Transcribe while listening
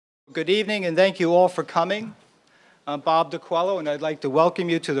Good evening, and thank you all for coming. I'm Bob DiQuello, and I'd like to welcome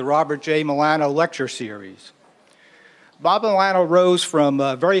you to the Robert J. Milano Lecture Series. Bob Milano rose from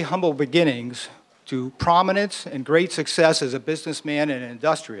very humble beginnings to prominence and great success as a businessman and an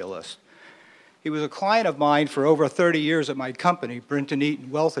industrialist. He was a client of mine for over 30 years at my company, Brinton Eaton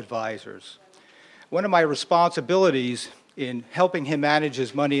Wealth Advisors. One of my responsibilities in helping him manage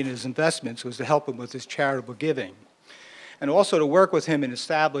his money and his investments was to help him with his charitable giving, and also to work with him in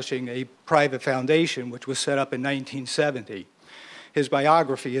establishing a private foundation, which was set up in 1970. His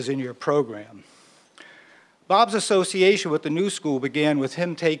biography is in your program. Bob's association with the New School began with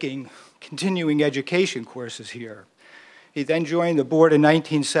him taking continuing education courses here. He then joined the board in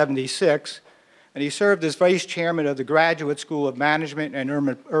 1976, and he served as vice chairman of the Graduate School of Management and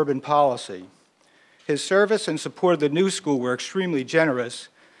Urban Policy. His service and support of the New School were extremely generous,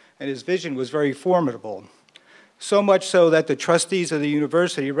 and his vision was very formidable. So much so that the trustees of the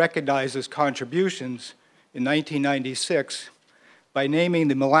university recognized his contributions in 1996 by naming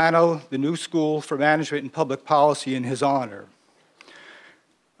the Milano The New School for Management and Public Policy in his honor.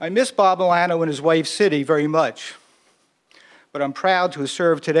 I miss Bob Milano and his wife, Citi, very much, but I'm proud to have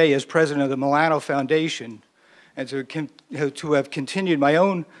served today as president of the Milano Foundation and to have continued my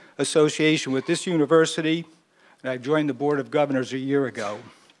own association with this university, and I joined the Board of Governors a year ago.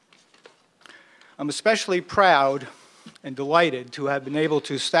 I'm especially proud and delighted to have been able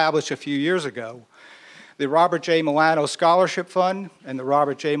to establish a few years ago the Robert J. Milano Scholarship Fund and the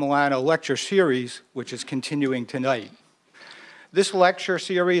Robert J. Milano Lecture Series, which is continuing tonight. This lecture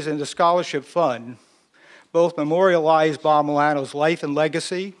series and the Scholarship Fund both memorialize Bob Milano's life and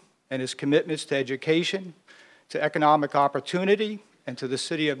legacy and his commitments to education, to economic opportunity, and to the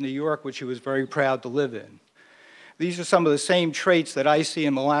city of New York, which he was very proud to live in. These are some of the same traits that I see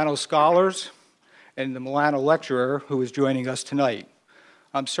in Milano scholars and the Milano lecturer who is joining us tonight.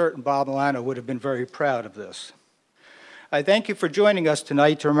 I'm certain Bob Milano would have been very proud of this. I thank you for joining us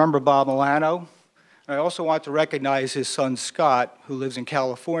tonight to remember Bob Milano. I also want to recognize his son Scott, who lives in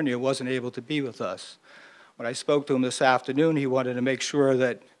California and wasn't able to be with us. When I spoke to him this afternoon, he wanted to make sure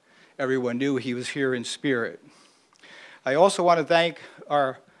that everyone knew he was here in spirit. I also want to thank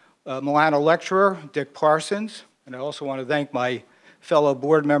our Milano lecturer, Dick Parsons, and I also want to thank my fellow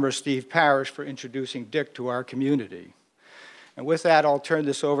board member, Steve Parrish, for introducing Dick to our community. And with that, I'll turn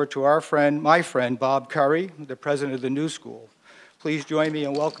this over to our friend, my friend, Bob Curry, the president of the New School. Please join me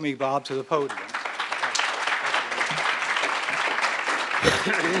in welcoming Bob to the podium.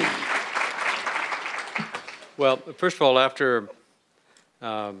 Well, first of all, after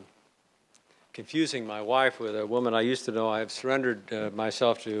confusing my wife with a woman I used to know, I have surrendered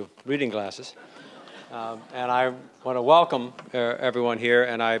myself to reading glasses. And I want to welcome everyone here,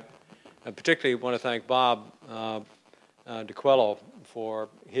 and I particularly want to thank Bob DiQuello for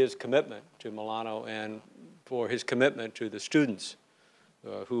his commitment to Milano and for his commitment to the students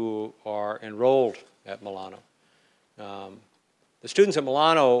who are enrolled at Milano. The students at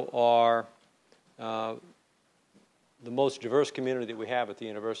Milano are the most diverse community that we have at the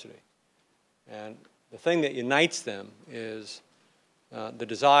university. And the thing that unites them is the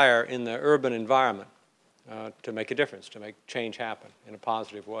desire in the urban environment to make a difference, to make change happen in a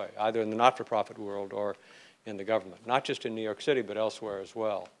positive way, either in the not-for-profit world or in the government, not just in New York City, but elsewhere as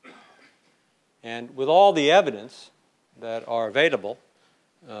well. And with all the evidence that are available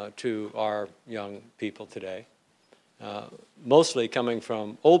to our young people today, mostly coming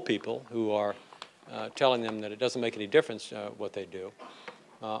from old people who are telling them that it doesn't make any difference what they do,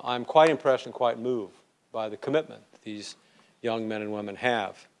 I'm quite impressed and quite moved by the commitment that these young men and women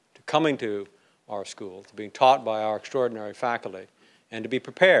have to coming to our school, to being taught by our extraordinary faculty, and to be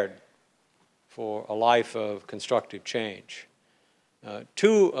prepared for a life of constructive change.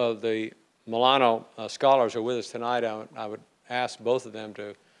 Two of the Milano scholars are with us tonight. I would ask both of them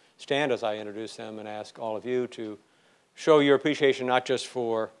to stand as I introduce them and ask all of you to show your appreciation not just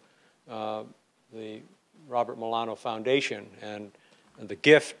for the Robert Milano Foundation and the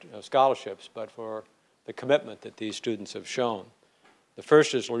gift of scholarships, but for the commitment that these students have shown. The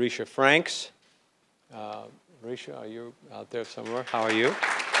first is Larisha Franks. Larisha, are you out there somewhere? How are you?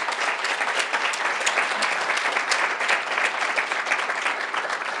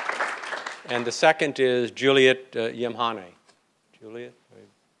 And the second is Juliet Yemhane. Juliet,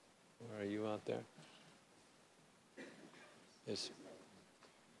 where are you out there? Is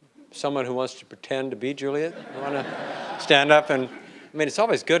someone who wants to pretend to be Juliet? You want to stand up and, I mean, it's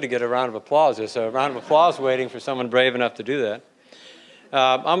always good to get a round of applause. There's a round of applause waiting for someone brave enough to do that.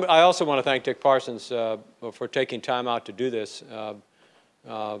 I also want to thank Dick Parsons for taking time out to do this.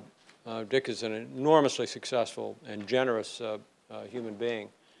 Dick is an enormously successful and generous human being.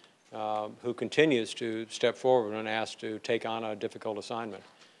 who continues to step forward when asked to take on a difficult assignment.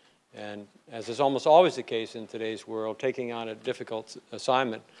 And as is almost always the case in today's world, taking on a difficult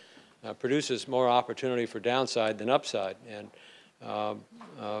assignment produces more opportunity for downside than upside. And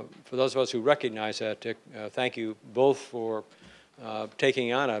for those of us who recognize that, Dick, thank you both for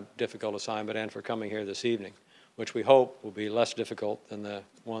taking on a difficult assignment and for coming here this evening, which we hope will be less difficult than the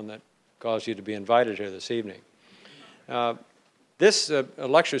one that caused you to be invited here this evening. This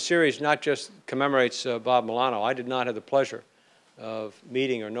lecture series not just commemorates Bob Milano. I did not have the pleasure of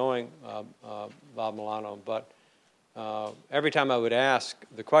meeting or knowing Bob Milano, but every time I would ask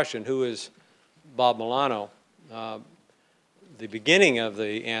the question, who is Bob Milano, the beginning of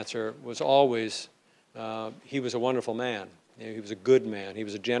the answer was always, he was a wonderful man. He was a good man. He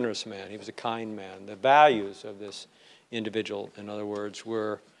was a generous man. He was a kind man. The values of this individual, in other words,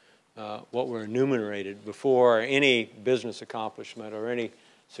 were what were enumerated before any business accomplishment or any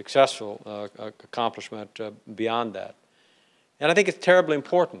successful accomplishment beyond that. And I think it's terribly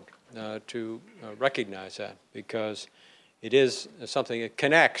important to recognize that, because it is something that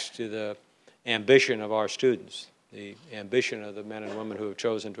connects to the ambition of our students, the ambition of the men and women who have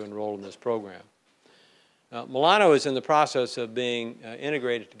chosen to enroll in this program. Milano is in the process of being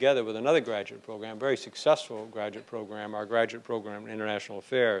integrated together with another graduate program, very successful graduate program, our graduate program in International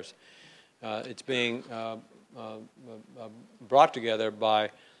Affairs. It's being brought together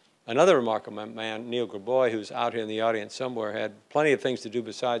by another remarkable man, Neil Graboy, who's out here in the audience somewhere, had plenty of things to do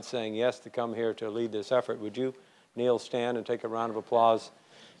besides saying yes to come here to lead this effort. Would you, Neil, stand and take a round of applause?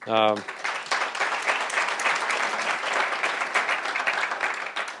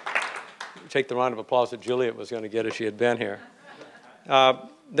 Take the round of applause that Juliet was going to get if she had been here.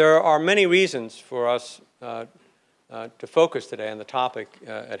 There are many reasons for us to focus today on the topic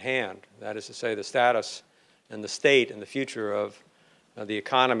at hand, that is to say the status and the state and the future of the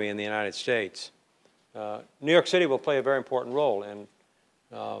economy in the United States. New York City will play a very important role in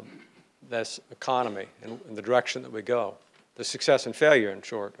this economy and the direction that we go. The success and failure, in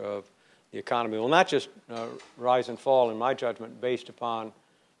short, of the economy will not just rise and fall, in my judgment, based upon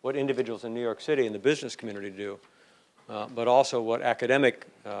what individuals in New York City and the business community do, but also what academic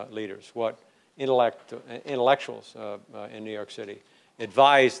leaders, what intellectuals in New York City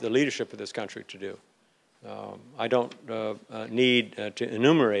advise the leadership of this country to do. I don't need to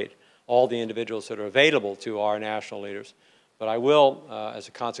enumerate all the individuals that are available to our national leaders, but I will, as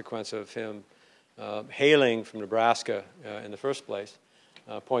a consequence of him hailing from Nebraska in the first place,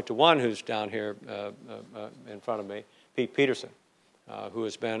 point to one who's down here in front of me, Pete Peterson, who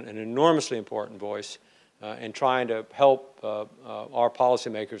has been an enormously important voice in trying to help our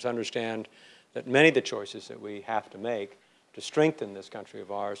policymakers understand that many of the choices that we have to make to strengthen this country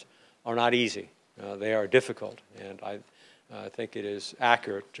of ours are not easy. They are difficult, and I think it is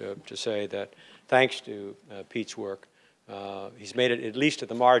accurate to say that thanks to Pete's work, he's made it, at least at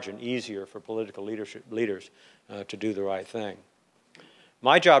the margin, easier for political leaders to do the right thing.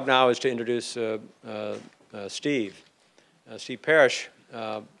 My job now is to introduce Steve. Steve Parrish,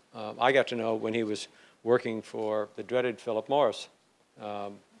 I got to know when he was working for the dreaded Philip Morris,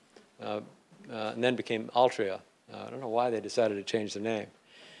 and then became Altria. I don't know why they decided to change the name.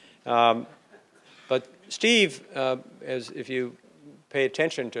 But Steve, if you pay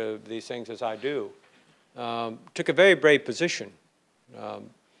attention to these things as I do, took a very brave position.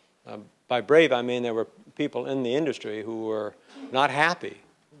 By brave, I mean there were people in the industry who were not happy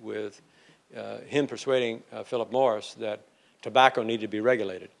with him persuading Philip Morris that tobacco needed to be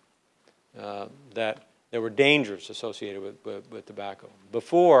regulated, that there were dangers associated with tobacco.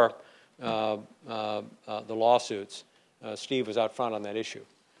 Before the lawsuits, Steve was out front on that issue.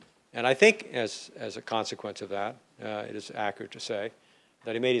 And I think as a consequence of that, it is accurate to say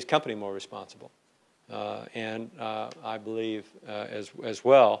that he made his company more responsible. And I believe as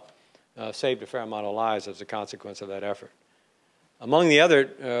well saved a fair amount of lives as a consequence of that effort. Among the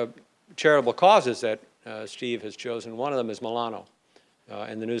other charitable causes that Steve has chosen, one of them is Milano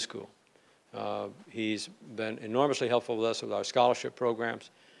and the New School. He's been enormously helpful with us with our scholarship programs.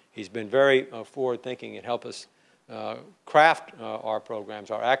 He's been very forward-thinking and helped us craft our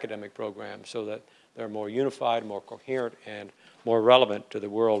programs, our academic programs, so that they're more unified, more coherent, and more relevant to the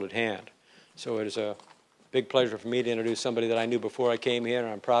world at hand. So it is a big pleasure for me to introduce somebody that I knew before I came here, and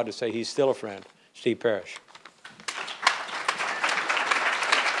I'm proud to say he's still a friend, Steve Parrish.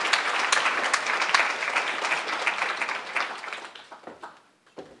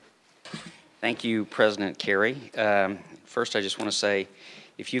 Thank you, President Carey. First, I just want to say,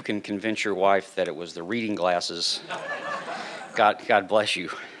 if you can convince your wife that it was the reading glasses, God bless you.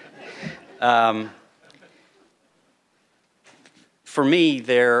 For me,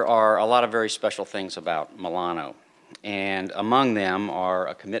 there are a lot of very special things about Milano, and among them are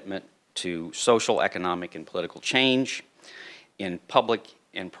a commitment to social, economic, and political change in public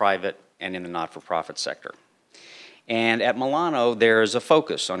and private and in the not-for-profit sector. And at Milano, there is a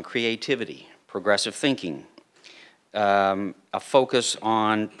focus on creativity, progressive thinking, a focus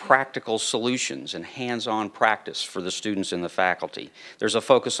on practical solutions and hands-on practice for the students and the faculty. There's a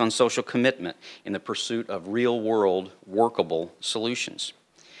focus on social commitment in the pursuit of real-world, workable solutions.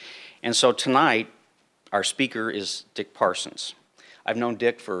 And so tonight, our speaker is Dick Parsons. I've known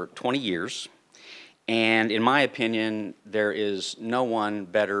Dick for 20 years, and in my opinion, there is no one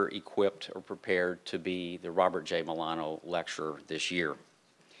better equipped or prepared to be the Robert J. Milano Lecturer this year.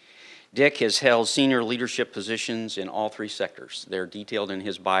 Dick has held senior leadership positions in all three sectors. They're detailed in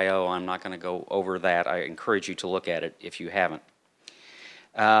his bio. I'm not going to go over that. I encourage you to look at it if you haven't.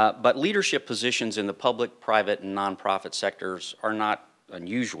 But leadership positions in the public, private, and nonprofit sectors are not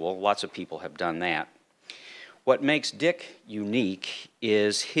unusual. Lots of people have done that. What makes Dick unique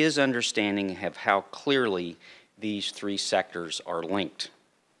is his understanding of how clearly these three sectors are linked.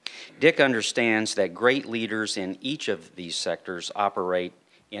 Dick understands that great leaders in each of these sectors operate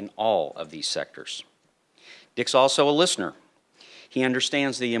in all of these sectors. Dick's also a listener. He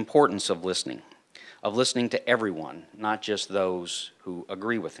understands the importance of listening to everyone, not just those who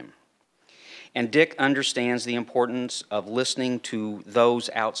agree with him. And Dick understands the importance of listening to those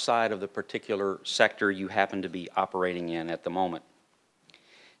outside of the particular sector you happen to be operating in at the moment.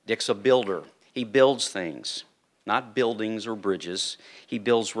 Dick's a builder. He builds things, not buildings or bridges. He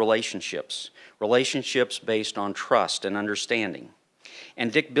builds relationships, relationships based on trust and understanding.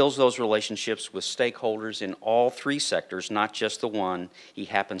 And Dick builds those relationships with stakeholders in all three sectors, not just the one he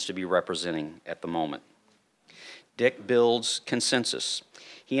happens to be representing at the moment. Dick builds consensus.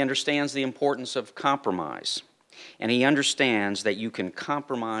 He understands the importance of compromise, and he understands that you can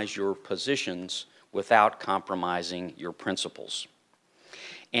compromise your positions without compromising your principles.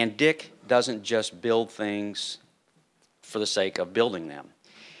 And Dick doesn't just build things for the sake of building them.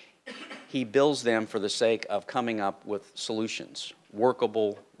 He builds them for the sake of coming up with solutions,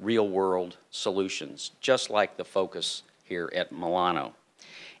 workable, real-world solutions, just like the focus here at Milano.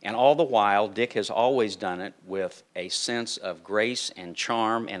 And all the while, Dick has always done it with a sense of grace and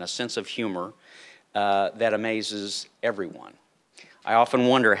charm and a sense of humor that amazes everyone. I often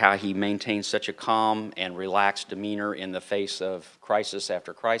wonder how he maintains such a calm and relaxed demeanor in the face of crisis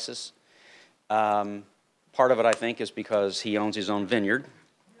after crisis. Part of it, I think, is because he owns his own vineyard.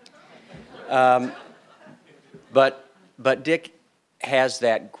 But Dick has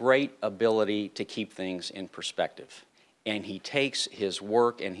that great ability to keep things in perspective. And he takes his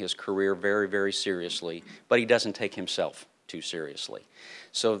work and his career very, very seriously, but he doesn't take himself too seriously.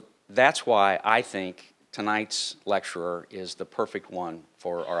 So that's why I think tonight's lecturer is the perfect one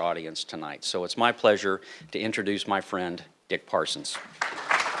for our audience tonight. So it's my pleasure to introduce my friend, Dick Parsons.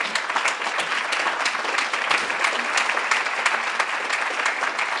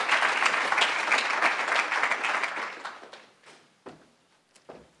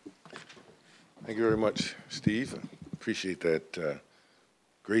 Thank you very much, Steve. Appreciate that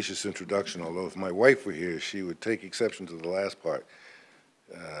gracious introduction, although if my wife were here, she would take exception to the last part.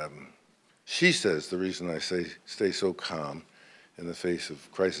 She says the reason I stay so calm in the face of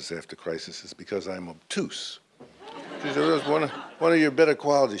crisis after crisis is because I'm obtuse. She said, one of your better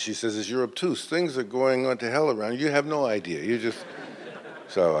qualities, she says, is you're obtuse. Things are going on to hell around you. You have no idea. You just,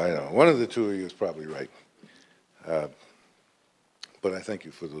 so I know. One of the two of you is probably right. But I thank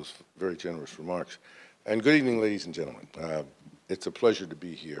you for those very generous remarks. And good evening, ladies and gentlemen. It's a pleasure to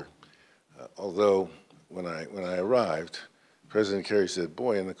be here. Although, when I arrived, President Kerry said,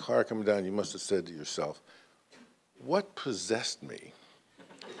 boy, in the car coming down, you must have said to yourself, what possessed me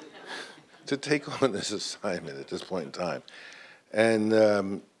to take on this assignment at this point in time?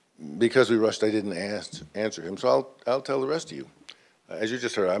 And because we rushed, I didn't answer him, so I'll tell the rest of you. As you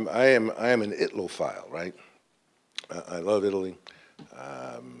just heard, I am an Italophile, right? I love Italy.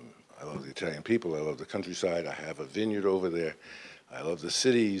 I love the Italian people. I love the countryside. I have a vineyard over there. I love the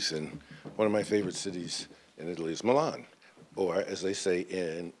cities, and one of my favorite cities in Italy is Milan, or as they say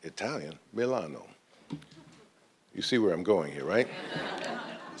in Italian, Milano. You see where I'm going here, right?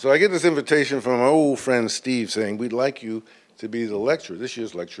 So I get this invitation from my old friend Steve saying, we'd like you to be the lecturer, this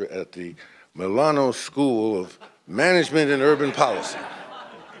year's lecturer at the Milano School of Management and Urban Policy.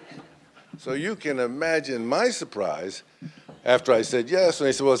 So you can imagine my surprise after I said yes, and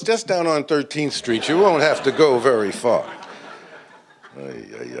they said, well, it's just down on 13th Street. You won't have to go very far.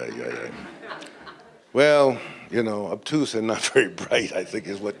 Well, you know, obtuse and not very bright, I think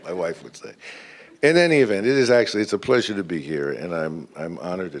is what my wife would say. In any event, it's a pleasure to be here, and I'm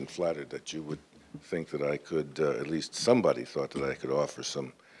honored and flattered that you would think that I could, at least somebody thought that I could offer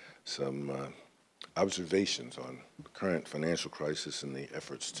some observations on the current financial crisis and the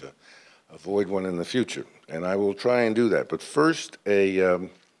efforts to avoid one in the future. And I will try and do that. But first, a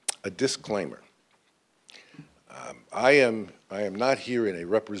disclaimer. I am not here in a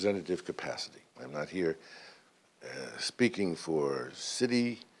representative capacity. I'm not here speaking for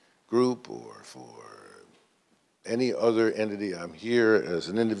Citigroup or for any other entity. I'm here as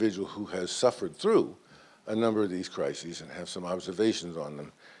an individual who has suffered through a number of these crises and have some observations on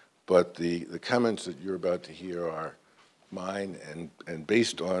them. But the comments that you're about to hear are mine and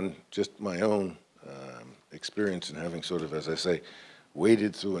based on just my own experience in having sort of, as I say,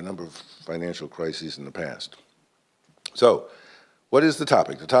 waded through a number of financial crises in the past. So, what is the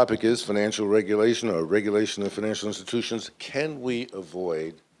topic? The topic is financial regulation or regulation of financial institutions. Can we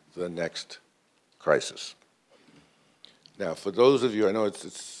avoid the next crisis? Now, for those of you, I know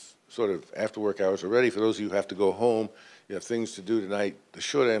it's sort of after work hours already. For those of you who have to go home, you have things to do tonight, the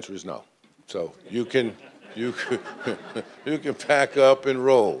short answer is no. So you can pack up and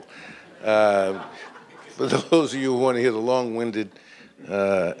roll. For those of you who want to hear the long-winded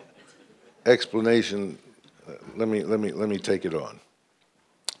explanation, let me take it on.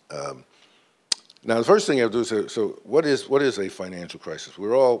 Now, the first thing I have to do is, so what is a financial crisis?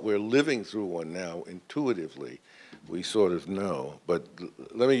 We're living through one now. Intuitively, we sort of know, but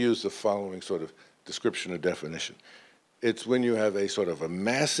let me use the following sort of description or definition. It's when you have a sort of a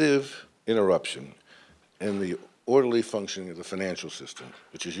massive interruption in the orderly functioning of the financial system,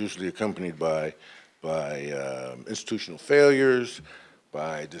 which is usually accompanied by institutional failures,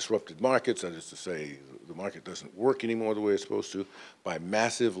 by disrupted markets, that is to say, the market doesn't work anymore the way it's supposed to, by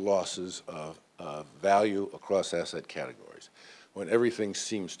massive losses of value across asset categories, when everything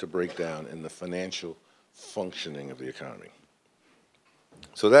seems to break down in the financial functioning of the economy.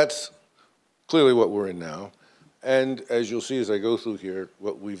 So that's clearly what we're in now. And as you'll see as I go through here,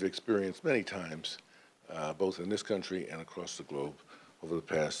 what we've experienced many times, both in this country and across the globe over the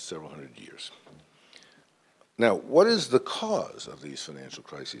past several hundred years. Now, what is the cause of these financial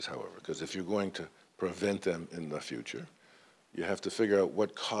crises, however? Because if you're going to prevent them in the future, you have to figure out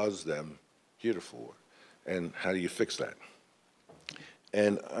what caused them heretofore, and how do you fix that?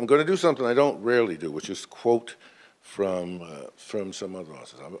 And I'm going to do something I don't rarely do, which is quote from some other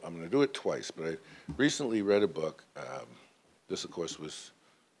authors. I'm going to do it twice, but I recently read a book. This, of course, was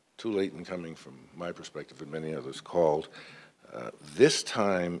too late in coming from my perspective and many others, called This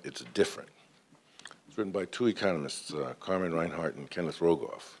Time It's Different. It's written by two economists, Carmen Reinhart and Kenneth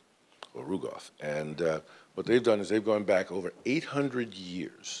Rogoff. And what they've done is they've gone back over 800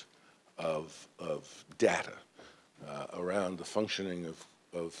 years of data around the functioning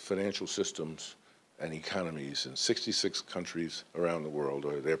of financial systems and economies in 66 countries around the world,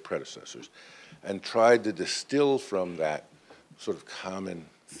 or their predecessors, and tried to distill from that sort of common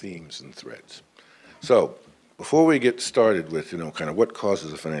themes and threads. So before we get started with, kind of what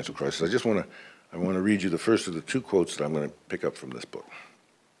causes a financial crisis, I want to read you the first of the two quotes that I'm going to pick up from this book.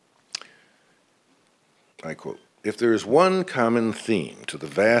 I quote, "If there is one common theme to the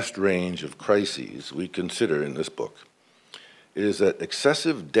vast range of crises we consider in this book, it is that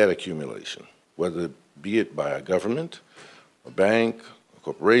excessive debt accumulation, whether be it by a government, a bank, a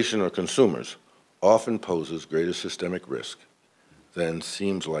corporation, or consumers, often poses greater systemic risk than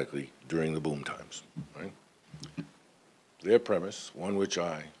seems likely during the boom times." Right? Their premise, one which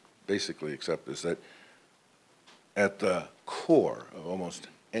I basically accept, is that at the core of almost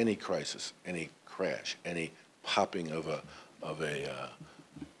any crisis, any crash, any popping of a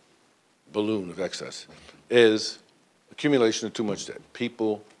balloon of excess, is accumulation of too much debt.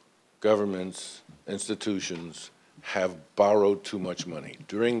 People, governments, institutions have borrowed too much money.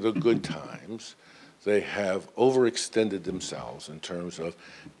 During the good times, they have overextended themselves in terms of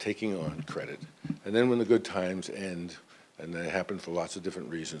taking on credit. And then when the good times end, and they happen for lots of different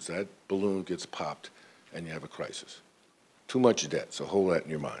reasons, that balloon gets popped and you have a crisis. Too much debt, so hold that in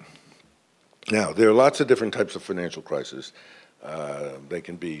your mind. Now, there are lots of different types of financial crises. They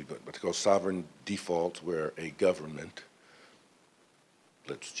can be what they call sovereign defaults, where a government,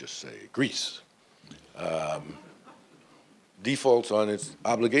 let's just say Greece, defaults on its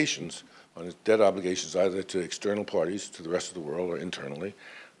obligations, on its debt obligations, either to external parties, to the rest of the world, or internally.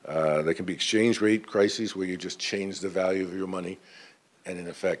 They can be exchange rate crises, where you just change the value of your money and, in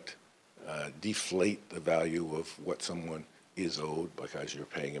effect, deflate the value of what someone is owed because you're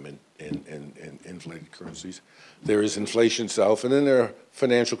paying them in inflated currencies. There is inflation itself, and then there are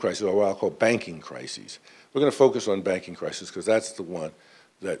financial crises, or what I'll call banking crises. We're going to focus on banking crisis because that's the one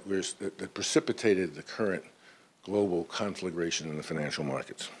that precipitated the current global conflagration in the financial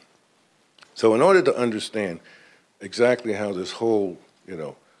markets. So in order to understand exactly how this whole,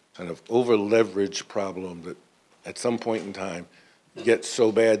 kind of over-leveraged problem that at some point in time gets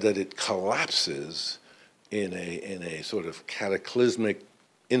so bad that it collapses in a sort of cataclysmic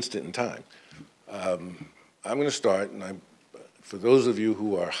instant in time, I'm going to start, and for those of you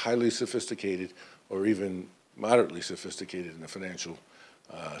who are highly sophisticated or even moderately sophisticated in the financial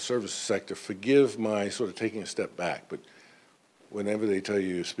services sector, forgive my sort of taking a step back, but whenever they tell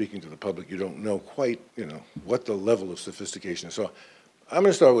you you're speaking to the public, you don't know quite, what the level of sophistication is. So I'm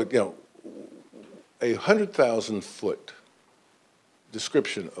going to start with, a 100,000-foot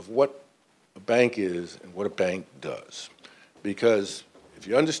description of what a bank is and what a bank does. Because if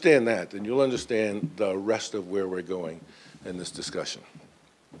you understand that, then you'll understand the rest of where we're going in this discussion.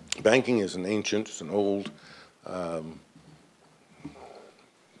 Banking is an ancient, it's an old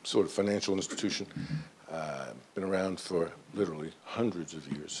sort of financial institution. Been around for literally hundreds of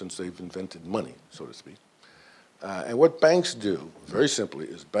years, since they've invented money, so to speak. And what banks do, very simply,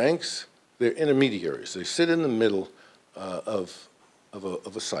 is banks, they're intermediaries. They sit in the middle of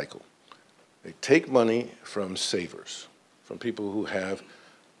a cycle. They take money from savers, from people who have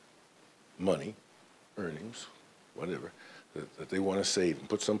money, earnings, whatever, that they want to save and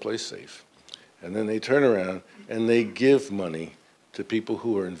put someplace safe. And then they turn around and they give money to people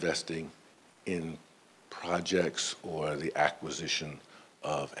who are investing in projects or the acquisition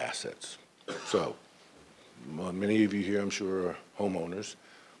of assets. So many of you here, I'm sure, are homeowners.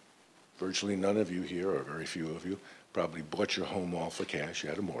 Virtually none of you here, or very few of you, probably bought your home all for cash. You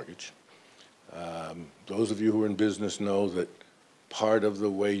had a mortgage. Those of you who are in business know that part of the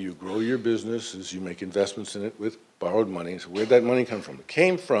way you grow your business is you make investments in it with borrowed money. So where'd that money come from? It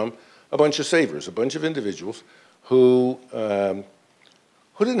came from a bunch of savers, a bunch of individuals who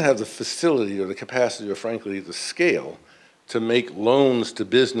didn't have the facility or the capacity or, frankly, the scale to make loans to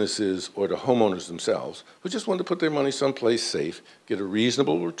businesses or to homeowners themselves, who just wanted to put their money someplace safe, get a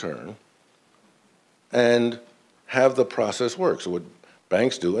reasonable return, and have the process work. So what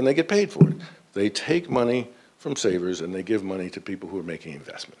banks do, and they get paid for it, they take money from savers and they give money to people who are making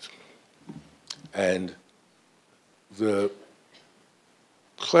investments. And the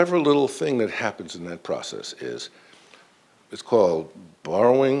clever little thing that happens in that process is, it's called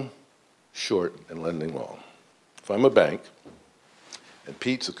borrowing short and lending long. If I'm a bank, and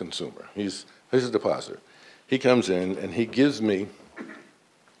Pete's a consumer, he's a depositor, he comes in and he gives me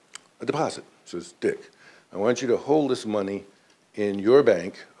a deposit. Says, Dick, I want you to hold this money in your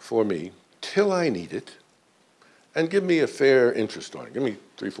bank for me till I need it, and give me a fair interest on it. Give me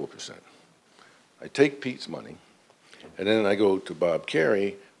 3-4%. I take Pete's money, and then I go to Bob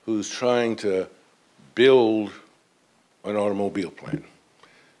Carey, who's trying to build an automobile plant.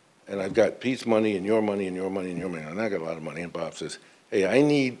 And I've got Pete's money and your money and your money and your money, and I got a lot of money. And Bob says, hey, I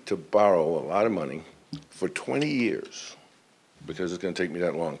need to borrow a lot of money for 20 years because it's going to take me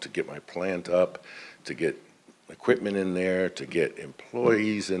that long to get my plant up, to get equipment in there, to get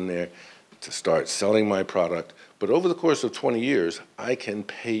employees in there, to start selling my product. But over the course of 20 years, I can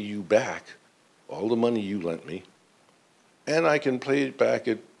pay you back all the money you lent me, and I can pay it back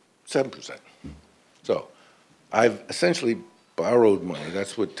at 7%. So I've essentially borrowed money.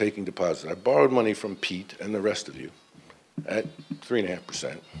 That's what taking deposits. I borrowed money from Pete and the rest of you at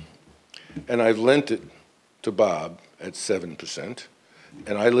 3.5%, and I've lent it to Bob at 7%,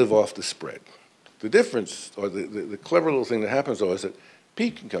 and I live off the spread. The difference, or the clever little thing that happens, though, is that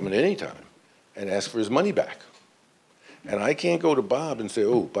Pete can come in any time and ask for his money back. And I can't go to Bob and say,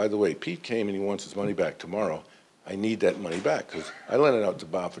 oh, by the way, Pete came and he wants his money back tomorrow. I need that money back because I lent it out to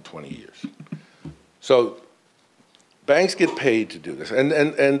Bob for 20 years. So banks get paid to do this.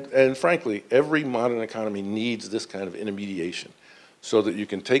 And frankly, every modern economy needs this kind of intermediation so that you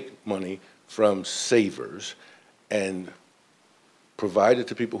can take money from savers and provide it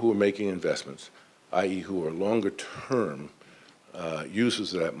to people who are making investments, i.e. who are longer-term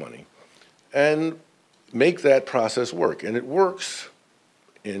users of that money, and make that process work. And it works,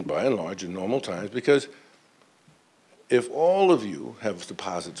 by and large, in normal times, because if all of you have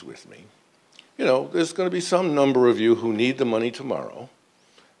deposits with me, there's going to be some number of you who need the money tomorrow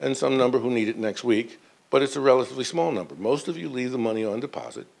and some number who need it next week, but it's a relatively small number. Most of you leave the money on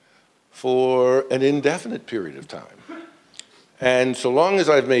deposit for an indefinite period of time. And so long as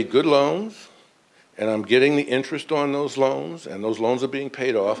I've made good loans and I'm getting the interest on those loans and those loans are being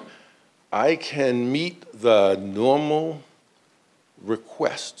paid off, I can meet the normal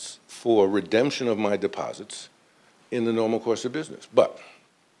requests for redemption of my deposits in the normal course of business. But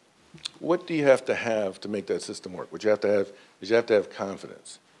what do you have to make that system work? What you have to have is you have to have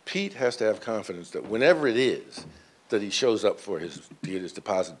confidence. Pete has to have confidence that whenever it is that he shows up to get his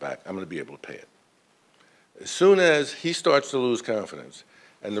deposit back, I'm going to be able to pay it. As soon as he starts to lose confidence,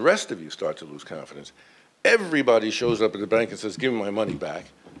 and the rest of you start to lose confidence, everybody shows up at the bank and says, give me my money back,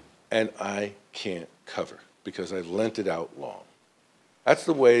 and I can't cover because I've lent it out long. That's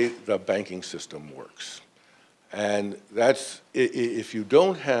the way the banking system works. And that's, if you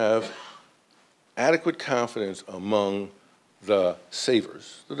don't have adequate confidence among the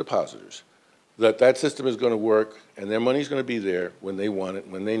savers, the depositors, that that system is going to work and their money is going to be there when they want it,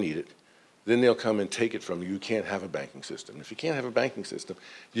 when they need it, then they'll come and take it from you. You can't have a banking system. If you can't have a banking system,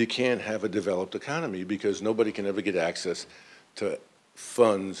 you can't have a developed economy because nobody can ever get access to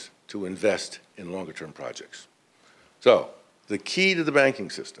funds to invest in longer-term projects. So the key to the banking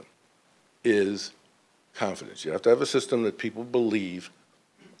system is confidence. You have to have a system that people believe,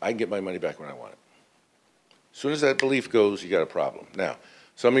 I can get my money back when I want it. As soon as that belief goes, you got a problem. Now,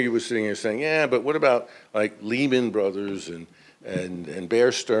 some of you were sitting here saying, yeah, but what about like Lehman Brothers and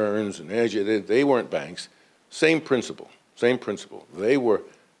Bear Stearns and they weren't banks. Same principle, same principle. They were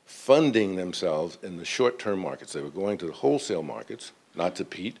funding themselves in the short-term markets. They were going to the wholesale markets, not to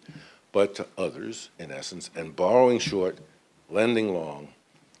Pete, but to others, in essence, and borrowing short, lending long,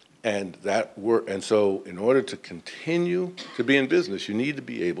 and so in order to continue to be in business, you need to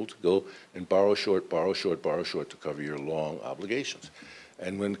be able to go and borrow short, borrow short, borrow short to cover your long obligations.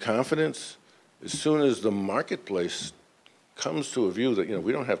 And when confidence, as soon as the marketplace comes to a view that,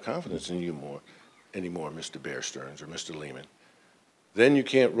 we don't have confidence in you anymore, Mr. Bear Stearns or Mr. Lehman, then you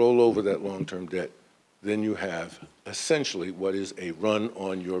can't roll over that long-term debt. Then you have essentially what is a run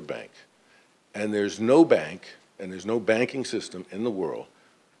on your bank. And there's no bank and there's no banking system in the world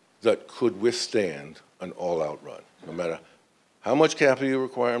that could withstand an all-out run, no matter how much capital you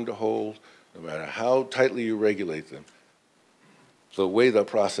require them to hold, no matter how tightly you regulate them. The way the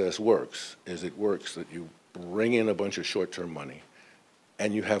process works is it works that you bring in a bunch of short-term money,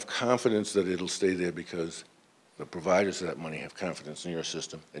 and you have confidence that it'll stay there because the providers of that money have confidence in your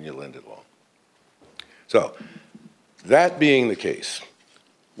system, and you lend it long. So, that being the case,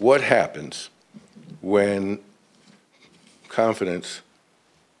 what happens when confidence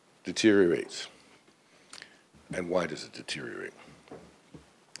deteriorates? And why does it deteriorate?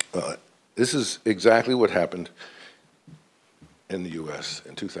 This is exactly what happened in the U.S.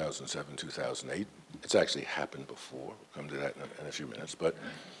 in 2007, 2008. It's actually happened before. We'll come to that in a few minutes. But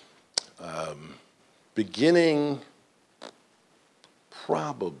beginning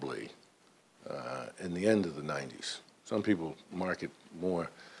probably in the end of the 90s, some people mark it more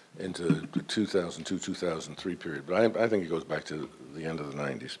into the 2002, 2003 period, but I think it goes back to the end of the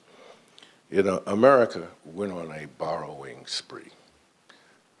 90s. America went on a borrowing spree.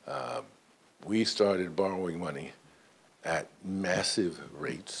 We started borrowing money at massive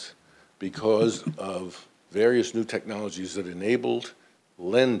rates because of various new technologies that enabled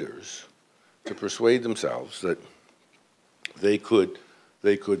lenders to persuade themselves that they could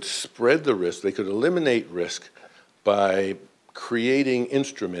spread the risk, they could eliminate risk by creating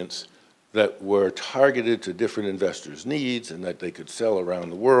instruments that were targeted to different investors' needs and that they could sell around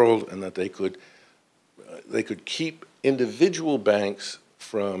the world and that they could keep individual banks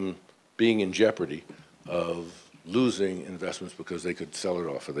from being in jeopardy of losing investments because they could sell it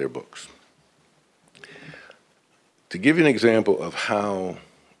off of their books. To give you an example of how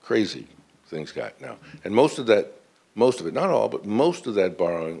crazy things got now, and most of it, not all, but most of that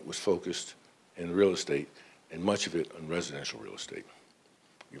borrowing was focused in real estate and much of it on residential real estate.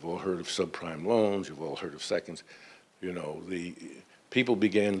 You've all heard of subprime loans, you've all heard of seconds. The people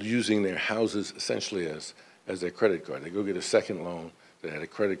began using their houses essentially as their credit card. They go get a second loan, they had a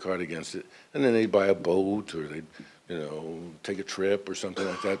credit card against it, and then they'd buy a boat or they'd, take a trip or something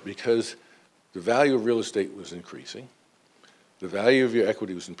like that because the value of real estate was increasing. The value of your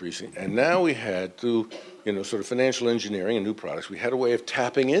equity was increasing. And now we had, through, sort of financial engineering and new products, we had a way of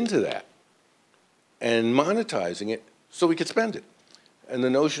tapping into that and monetizing it so we could spend it. And the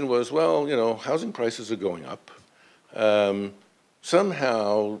notion was, well, housing prices are going up.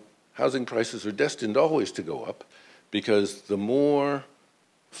 Somehow, housing prices are destined always to go up because the more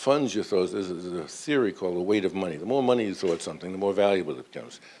funds you throw, there's a theory called the weight of money. The more money you throw at something, the more valuable it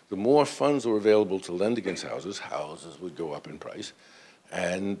becomes. The more funds were available to lend against houses, houses would go up in price.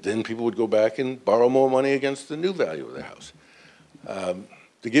 And then people would go back and borrow more money against the new value of their house.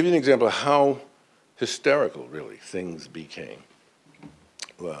 To give you an example of how hysterical, really, things became,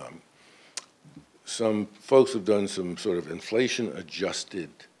 some folks have done some sort of inflation-adjusted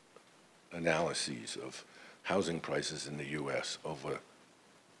analyses of housing prices in the U.S. over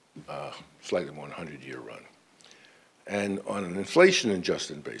slightly more than 100-year run. And on an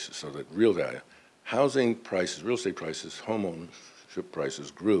inflation-adjusted basis, so that real value, housing prices, real estate prices, home ownership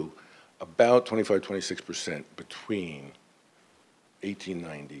prices grew about 25–26% between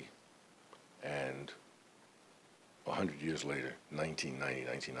 1890 and 100 years later, 1990,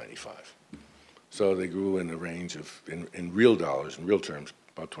 1995. So they grew in the range of, in real dollars, in real terms,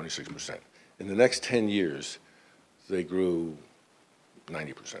 about 26%. In the next 10 years, they grew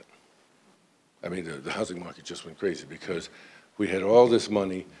 90%. I mean, the housing market just went crazy because we had all this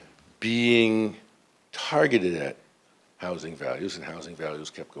money being targeted at housing values, and housing values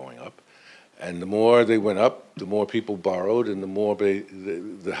kept going up. And the more they went up, the more people borrowed, and the more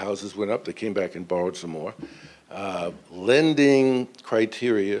the houses went up, they came back and borrowed some more. Lending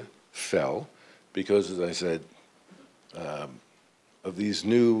criteria fell because, as I said, of these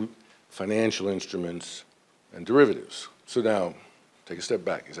new financial instruments and derivatives. So now, take a step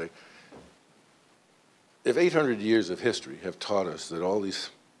back and say, if 800 years of history have taught us that all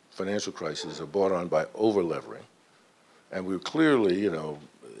these financial crises are brought on by over-levering, and we're clearly, you know,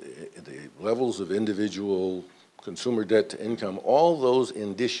 the levels of individual consumer debt to income, all those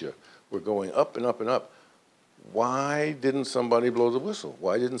indicia were going up and up and up, why didn't somebody blow the whistle?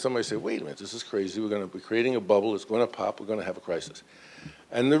 Why didn't somebody say, wait a minute, this is crazy, we're going to be creating a bubble, it's going to pop, we're going to have a crisis?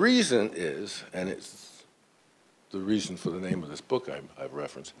 And the reason is, and it's the reason for the name of this book I've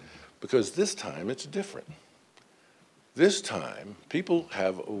referenced, because this time it's different. This time, people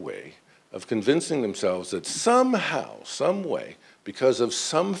have a way of convincing themselves that somehow, some way, because of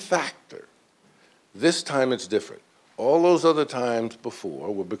some factor, this time it's different. All those other times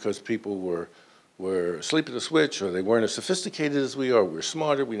before were because people were asleep at the switch, or they weren't as sophisticated as we are. We're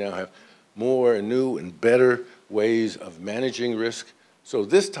smarter. We now have more and new and better ways of managing risk. So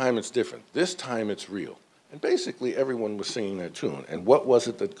this time it's different. This time it's real. And basically everyone was singing that tune. And what was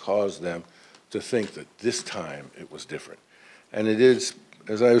it that caused them to think that this time it was different? And it is,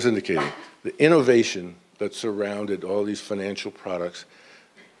 as I was indicating, the innovation that surrounded all these financial products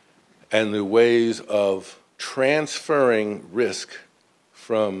and the ways of transferring risk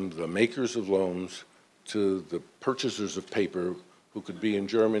from the makers of loans to the purchasers of paper, who could be in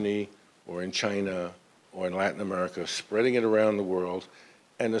Germany or in China or in Latin America, spreading it around the world,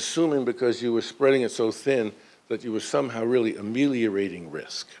 and assuming because you were spreading it so thin that you were somehow really ameliorating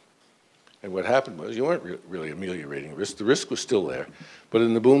risk. And what happened was you weren't really ameliorating risk. The risk was still there, but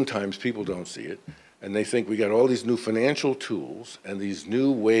in the boom times, people don't see it, and they think we got all these new financial tools and these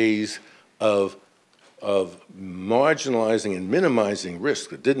new ways of marginalizing and minimizing risk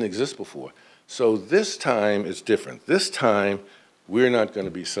that didn't exist before. So this time it's different. This time we're not going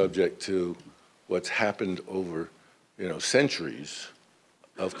to be subject to what's happened over, you know, centuries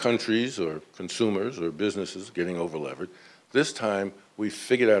of countries or consumers or businesses getting over-levered. This time we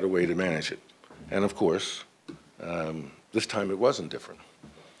figured out a way to manage it. And of course, this time it wasn't different.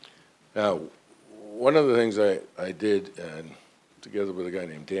 Now, one of the things I did, together with a guy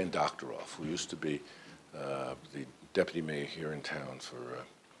named Dan Doctoroff, who used to be the deputy mayor here in town for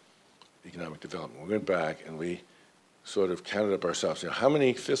economic development. We went back and we sort of counted up ourselves. You know, how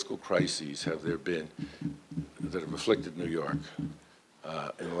many fiscal crises have there been that have afflicted New York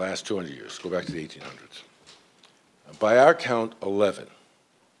in the last 200 years? Go back to the 1800s. By our count, 11.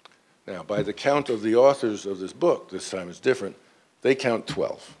 Now, by the count of the authors of this book, this time it's different, they count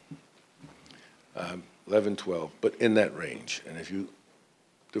 12. 11, 12, but in that range. And if you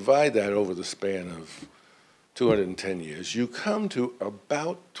divide that over the span of 210 years, you come to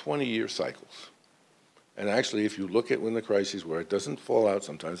about 20-year cycles. And actually, if you look at when the crises were, it doesn't fall out,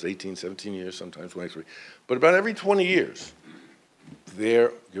 sometimes 18, 17 years, sometimes 23. But about every 20 years,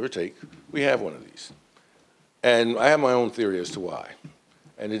 there, give or take, we have one of these. And I have my own theory as to why.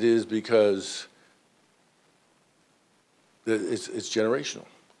 And it is because it's generational.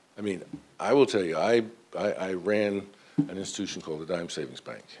 I mean, I will tell you, I ran an institution called the Dime Savings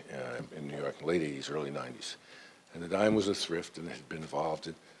Bank in New York in the late 80s, early 90s. And the Dime was a thrift, and it had been involved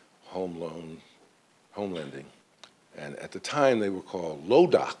in home lending. And at the time, they were called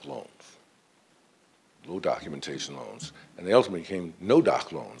low-doc loans, low documentation loans. And they ultimately became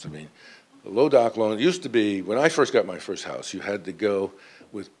no-doc loans. I mean, the low-doc loan used to be, when I first got my first house, you had to go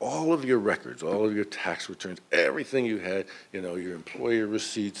with all of your records, all of your tax returns, everything you had, you know, your employer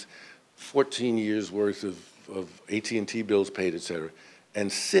receipts, 14 years worth of AT&T bills paid, et cetera,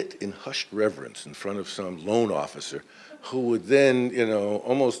 and sit in hushed reverence in front of some loan officer who would then, you know,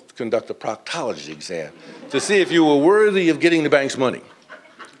 almost conduct a proctology exam to see if you were worthy of getting the bank's money.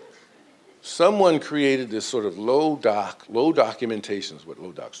 Someone created this sort of low documentation is what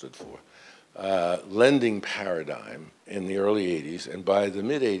low doc stood for, lending paradigm in the early 80s, and by the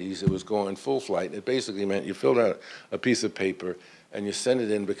mid-80s, it was going full flight. It basically meant you filled out a piece of paper and you sent it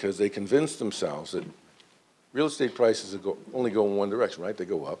in because they convinced themselves that real estate prices only go in one direction, right? They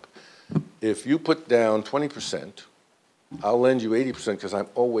go up. If you put down 20%, I'll lend you 80% because I'm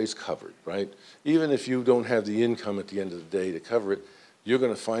always covered, right? Even if you don't have the income at the end of the day to cover it, you're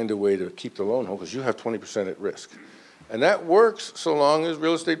going to find a way to keep the loan home because you have 20% at risk. And that works so long as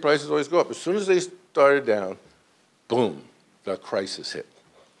real estate prices always go up. As soon as they started down, boom, the crisis hit.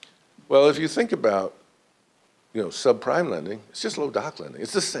 Well, if you think about, subprime lending, it's just low doc lending.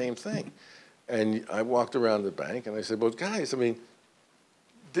 It's the same thing. And I walked around the bank and I said, well, guys,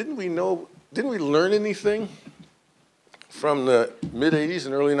 didn't we learn anything from the mid-'80s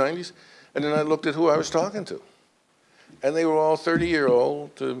and early '90s? And then I looked at who I was talking to. And they were all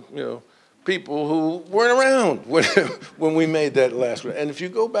 30-year-old to, people who weren't around when we made that last one. And if you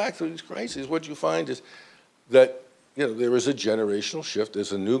go back to these crises, what you find is that, there is a generational shift.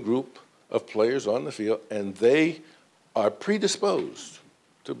 There's a new group of players on the field, and they are predisposed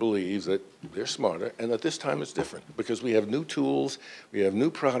to believe that they're smarter and that this time it's different because we have new tools, we have new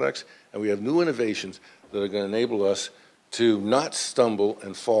products, and we have new innovations that are going to enable us to not stumble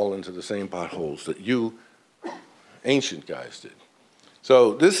and fall into the same potholes that you ancient guys did.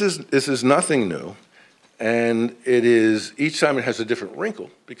 So this is nothing new, and it is, each time it has a different wrinkle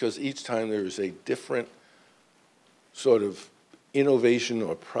because each time there is a different sort of innovation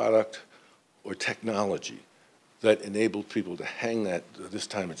or product or technology that enabled people to hang that, this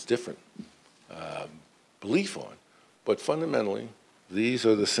time it's different, belief on. But fundamentally, these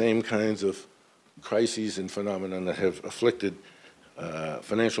are the same kinds of crises and phenomena that have afflicted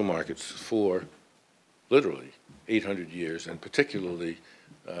financial markets for literally 800 years, and particularly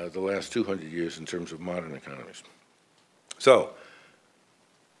the last 200 years in terms of modern economies. So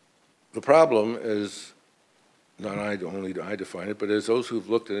the problem is, not only do I define it, but as those who've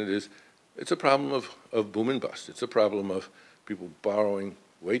looked at it, it's a problem of boom and bust. It's a problem of people borrowing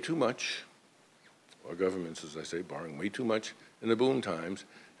way too much, or governments, as I say, borrowing way too much in the boom times,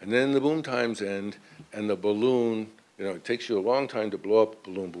 and then the boom times end, and the balloon, it takes you a long time to blow up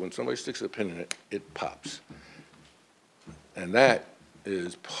a balloon, but when somebody sticks a pin in it, it pops. And that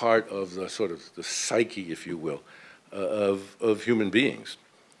is part of the sort of the psyche, if you will, of human beings.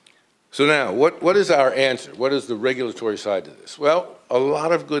 So now, what is our answer? What is the regulatory side to this? Well, a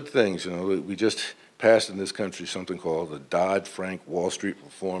lot of good things. We just passed in this country something called the Dodd-Frank Wall Street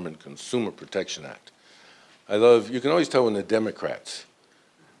Reform and Consumer Protection Act. You can always tell when the Democrats,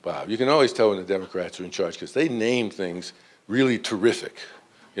 Bob, you can always tell when the Democrats are in charge because they name things really terrific.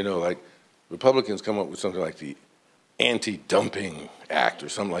 Like Republicans come up with something like the Anti-Dumping Act or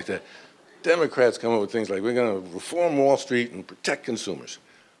something like that. Democrats come up with things like, we're going to reform Wall Street and protect consumers.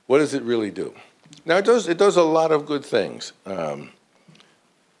 What does it really do? Now, it does a lot of good things.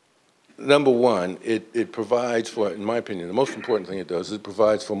 Number one, it provides for, in my opinion, the most important thing it does is it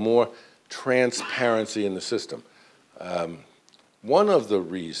provides for more transparency in the system. One of the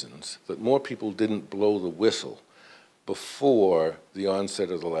reasons that more people didn't blow the whistle before the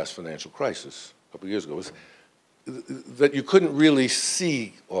onset of the last financial crisis a couple of years ago was that you couldn't really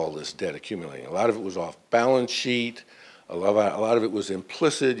see all this debt accumulating. A lot of it was off balance sheet. A lot of it was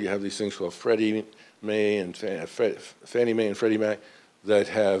implicit. You have these things called Fannie Mae and Freddie Mac that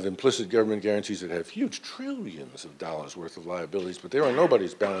have implicit government guarantees that have huge trillions of dollars worth of liabilities, but they're on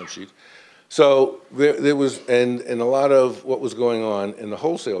nobody's balance sheet. So there was, and a lot of what was going on in the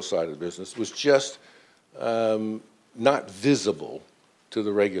wholesale side of the business was just not visible to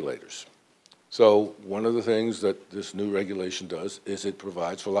the regulators. So one of the things that this new regulation does is it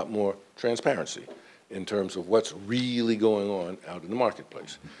provides for a lot more transparency in terms of what's really going on out in the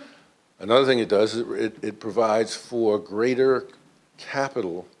marketplace. Another thing it does is it provides for greater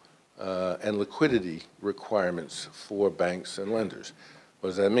capital and liquidity requirements for banks and lenders.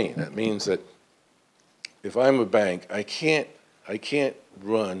 What does that mean? That means that if I'm a bank, I can't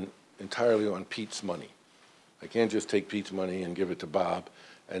run entirely on Pete's money. I can't just take Pete's money and give it to Bob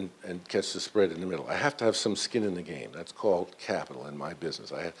and catch the spread in the middle. I have to have some skin in the game. That's called capital in my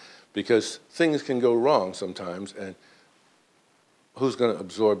business. Because things can go wrong sometimes, and who's going to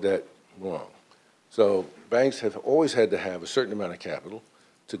absorb that wrong? So banks have always had to have a certain amount of capital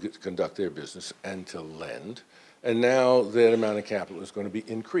to conduct their business and to lend, and now that amount of capital is going to be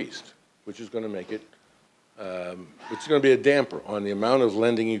increased, which is going to make it, which is going to be a damper on the amount of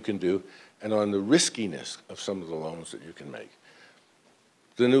lending you can do and on the riskiness of some of the loans that you can make.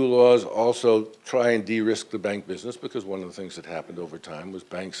 The new laws also try and de-risk the bank business because one of the things that happened over time was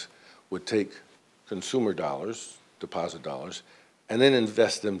banks would take consumer dollars, deposit dollars, and then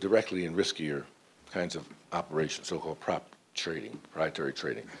invest them directly in riskier kinds of operations, so-called prop trading, proprietary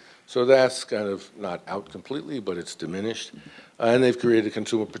trading. So that's kind of not out completely, but it's diminished. And they've created a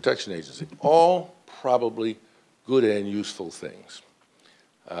consumer protection agency. All probably good and useful things.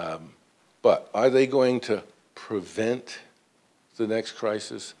 But are they going to prevent the next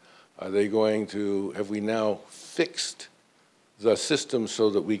crisis? Are they going to, have we now fixed the system so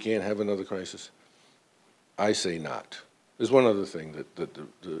that we can't have another crisis? I say not. There's one other thing that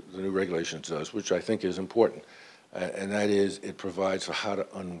the new regulation does, which I think is important, and that is it provides for how to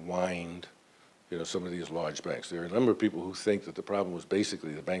unwind, you know, some of these large banks. There are a number of people who think that the problem was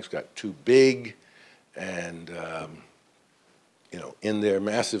basically the banks got too big, and you know, in their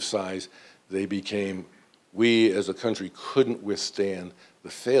massive size, they became, we as a country couldn't withstand the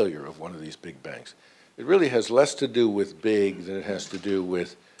failure of one of these big banks. It really has less to do with big than it has to do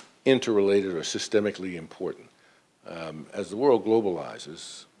with interrelated or systemically important. As the world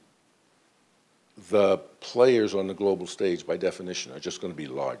globalizes, the players on the global stage, by definition, are just going to be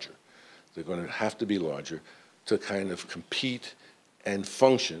larger. They're going to have to be larger to kind of compete and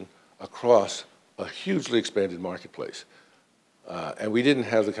function across a hugely expanded marketplace. And we didn't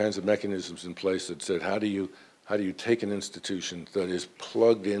have the kinds of mechanisms in place that said, how do you take an institution that is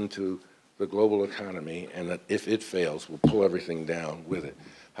plugged into the global economy and that if it fails, will pull everything down with it?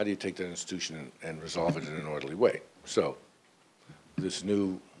 How do you take that institution and resolve it in an orderly way? So this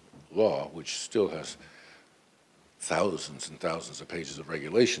new law, which still has thousands and thousands of pages of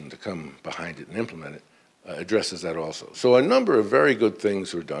regulation to come behind it and implement it, addresses that also. So a number of very good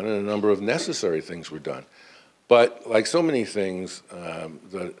things were done and a number of necessary things were done. But like so many things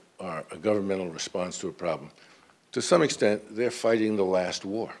that are a governmental response to a problem, to some extent, they're fighting the last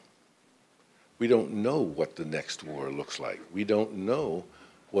war. We don't know what the next war looks like. We don't know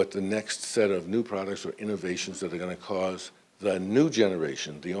what the next set of new products or innovations that are going to cause the new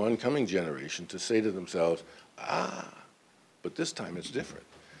generation, the oncoming generation, to say to themselves, but this time it's different.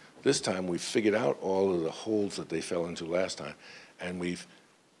 This time we've figured out all of the holes that they fell into last time, and we've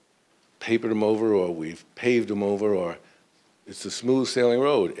papered them over, or we've paved them over, or it's a smooth sailing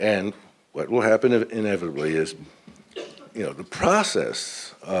road. And what will happen inevitably is, you know, the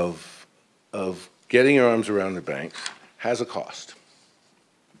process of getting your arms around the banks has a cost.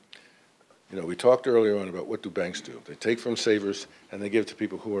 You know, we talked earlier on about what do banks do. They take from savers and they give to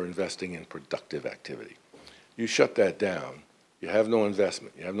people who are investing in productive activity. You shut that down, you have no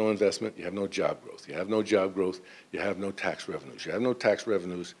investment. You have no investment, you have no job growth. You have no job growth, you have no tax revenues. You have no tax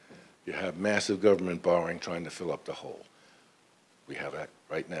revenues, you have massive government borrowing trying to fill up the hole. We have that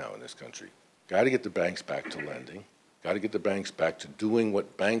right now in this country. Got to get the banks back to lending. Got to get the banks back to doing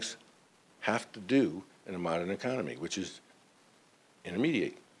what banks have to do in a modern economy, which is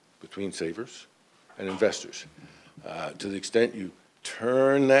intermediate between savers and investors. To the extent you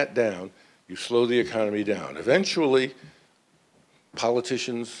turn that down, you slow the economy down. Eventually,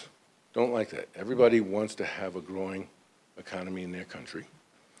 politicians don't like that. Everybody wants to have a growing economy in their country.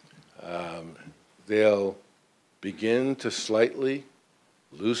 They'll begin to slightly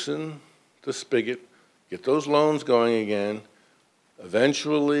loosen the spigot, get those loans going again.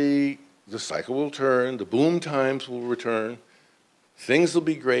 Eventually, the cycle will turn, the boom times will return, things will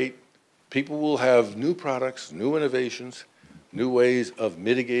be great, people will have new products, new innovations, new ways of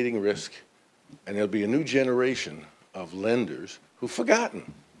mitigating risk, and there'll be a new generation of lenders who've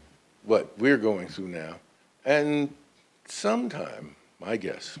forgotten what we're going through now. And sometime, my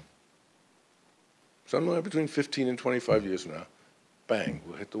guess, somewhere between 15 and 25 years from now, bang,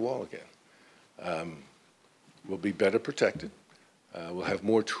 we'll hit the wall again. We'll be better protected. We'll have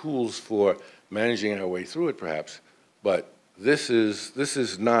more tools for managing our way through it, perhaps. But this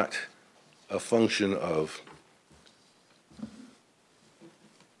is not a function of,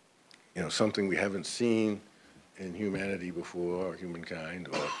 you know, something we haven't seen in humanity before, or humankind,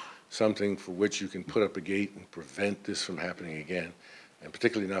 or something for which you can put up a gate and prevent this from happening again, and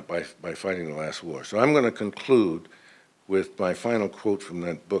particularly not by fighting the last war. So I'm going to conclude with my final quote from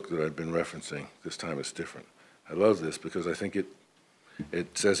that book that I've been referencing, This Time It's Different. I love this because I think it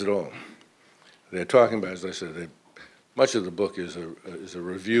says it all. They're talking about, as I said, much of the book is a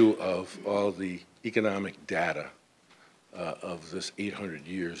review of all the economic data of this 800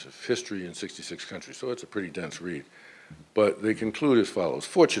 years of history in 66 countries, so it's a pretty dense read. But they conclude as follows: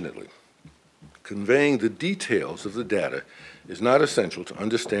 fortunately, conveying the details of the data is not essential to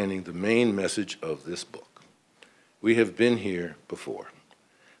understanding the main message of this book. We have been here before.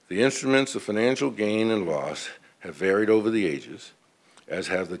 The instruments of financial gain and loss have varied over the ages, as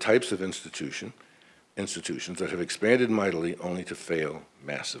have the types of institutions that have expanded mightily only to fail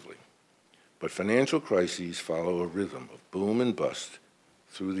massively. but financial crises follow a rhythm of boom and bust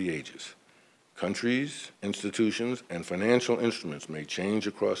through the ages. Countries, institutions, and financial instruments may change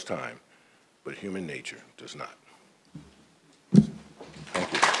across time, but human nature does not.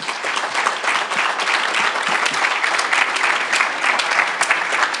 Thank you.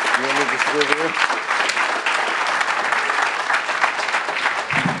 You want me to sit over here?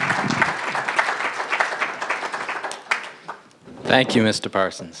 Thank you, Mr.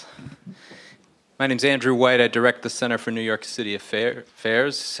 Parsons. My name's Andrew White. I direct the Center for New York City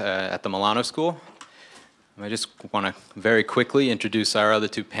Affairs at the Milano School. I just want to very quickly introduce our other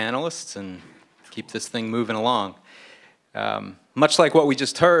two panelists and keep this thing moving along. Much like what we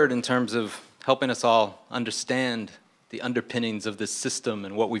just heard in terms of helping us all understand the underpinnings of this system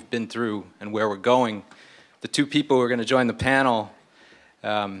and what we've been through and where we're going, the two people who are going to join the panel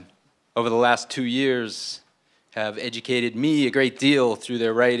over the last 2 years have educated me a great deal through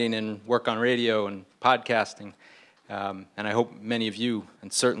their writing and work on radio and podcasting, and I hope many of you,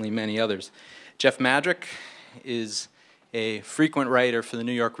 and certainly many others. Jeff Madrick is a frequent writer for the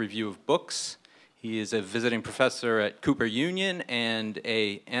New York Review of Books. He is a visiting professor at Cooper Union and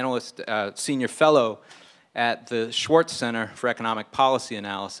an analyst, senior fellow at the Schwartz Center for Economic Policy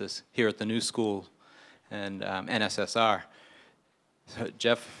Analysis here at the New School and NSSR. So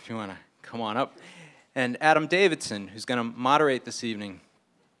Jeff, if you want to come on up. And Adam Davidson, who's going to moderate this evening,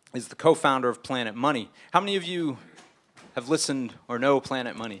 is the co-founder of Planet Money. How many of you have listened or know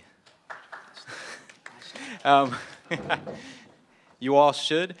Planet Money? You all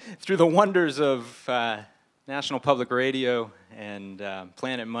should. Through the wonders of National Public Radio and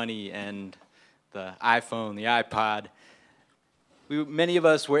Planet Money and the iPhone, the iPod, many of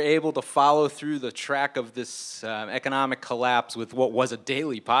us were able to follow through the track of this economic collapse with what was a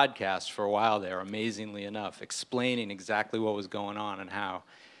daily podcast for a while there, amazingly enough, explaining exactly what was going on and how.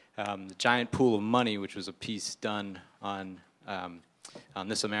 The Giant Pool of Money, which was a piece done on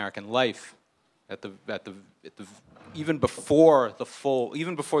This American Life, even before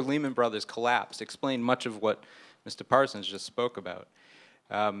Lehman Brothers collapsed, explained much of what Mr. Parsons just spoke about.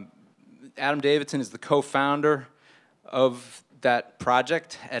 Adam Davidson is the co-founder of that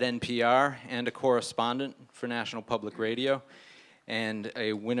project at NPR and a correspondent for National Public Radio, and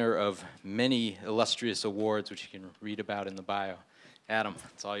a winner of many illustrious awards, which you can read about in the bio. Adam,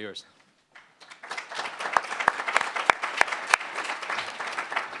 it's all yours.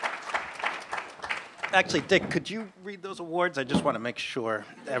 Actually, Dick, could you read those awards? I just want to make sure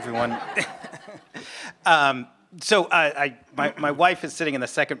everyone... So my wife is sitting in the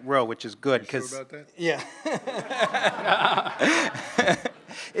second row, which is good because sure about that? Yeah,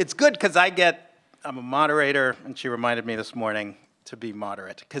 it's good because I'm a moderator, and she reminded me this morning to be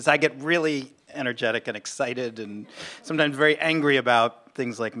moderate because I get really energetic and excited and sometimes very angry about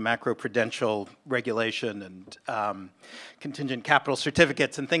things like macroprudential regulation and contingent capital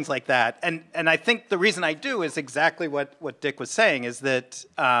certificates and things like that. And I think the reason I do is exactly what Dick was saying, is that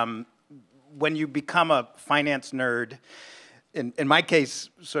when you become a finance nerd, in my case,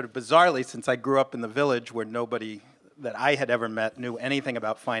 sort of bizarrely, since I grew up in the village where nobody that I had ever met knew anything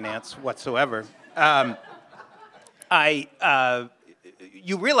about finance whatsoever,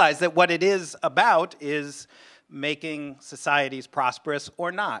 you realize that what it is about is making societies prosperous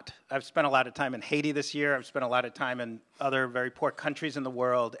or not. I've spent a lot of time in Haiti this year. I've spent a lot of time in other very poor countries in the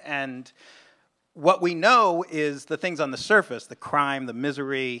world, and what we know is the things on the surface, the crime, the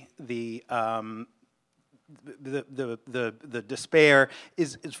misery, the despair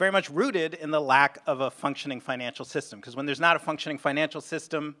is very much rooted in the lack of a functioning financial system. Because when there's not a functioning financial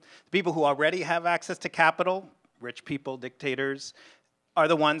system, the people who already have access to capital, rich people, dictators, are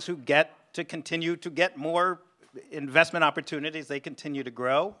the ones who get to continue to get more investment opportunities. They continue to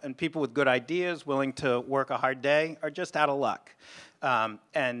grow, and people with good ideas, willing to work a hard day, are just out of luck.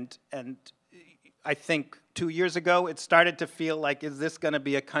 And I think 2 years ago, it started to feel like, is this going to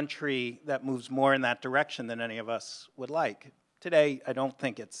be a country that moves more in that direction than any of us would like? Today, I don't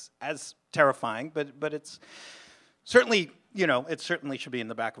think it's as terrifying, but it's certainly, it certainly should be in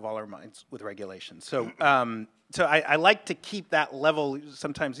the back of all our minds with regulation. So, so I like to keep that level.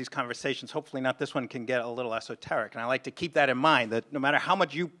 Sometimes these conversations, hopefully not this one, can get a little esoteric, and I like to keep that in mind, that no matter how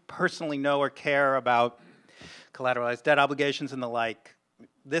much you personally know or care about collateralized debt obligations and the like,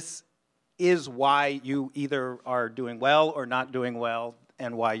 this is why you either are doing well or not doing well,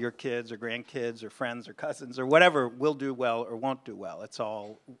 and why your kids or grandkids or friends or cousins or whatever will do well or won't do well. It's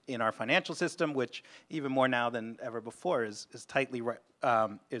all in our financial system, which even more now than ever before is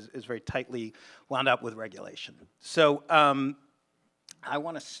very tightly wound up with regulation. So I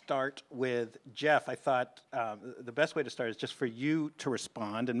want to start with Jeff. I thought the best way to start is just for you to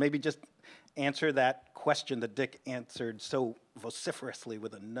respond and maybe just answer that question that Dick answered so vociferously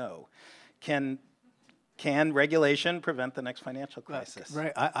with a no. Can regulation prevent the next financial crisis?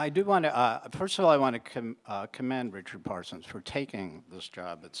 Right. I do want to, first of all, I want to commend Richard Parsons for taking this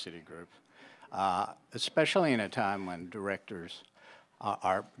job at Citigroup, especially in a time when directors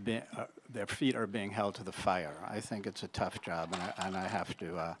their feet are being held to the fire. I think it's a tough job, and I have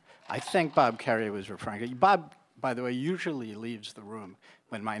to, I think Bob Kerry was referring to, Bob, by the way, usually leaves the room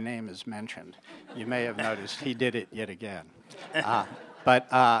when my name is mentioned. You may have noticed he did it yet again. But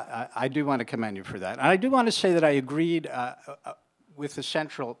I do want to commend you for that. And I do want to say that I agreed with the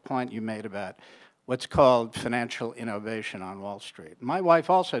central point you made about what's called financial innovation on Wall Street. My wife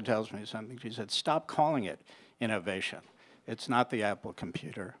also tells me something. She said, stop calling it innovation. It's not the Apple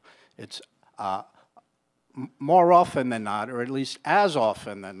computer. It's more often than not, or at least as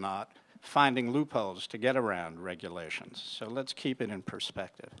often than not, finding loopholes to get around regulations. So let's keep it in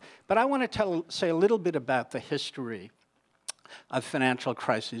perspective. But I want to say a little bit about the history of financial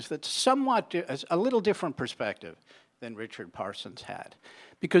crises that's somewhat a little different perspective than Richard Parsons had.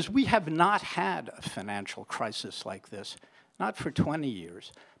 Because we have not had a financial crisis like this, not for 20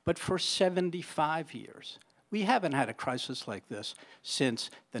 years, but for 75 years. We haven't had a crisis like this since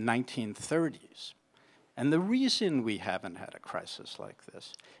the 1930s. And the reason we haven't had a crisis like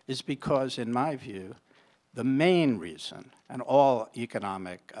this is because, in my view, the main reason, and all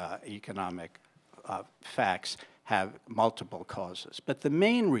economic facts have multiple causes, but the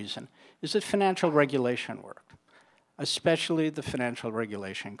main reason is that financial regulation worked, especially the financial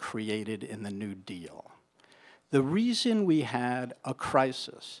regulation created in the New Deal. The reason we had a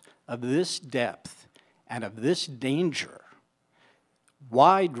crisis of this depth and of this danger,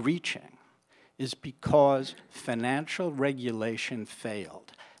 wide-reaching, is because financial regulation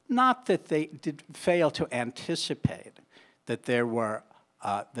failed. Not that they did fail to anticipate that there were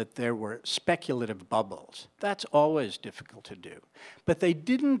speculative bubbles. That's always difficult to do. But they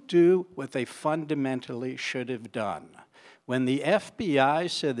didn't do what they fundamentally should have done. When the FBI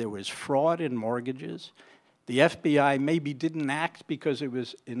said there was fraud in mortgages, the FBI maybe didn't act because it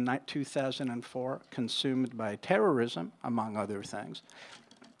was, in 2004, consumed by terrorism, among other things.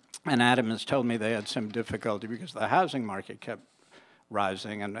 And Adam has told me they had some difficulty because the housing market kept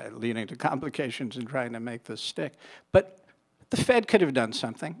rising and leading to complications in trying to make this stick. But the Fed could have done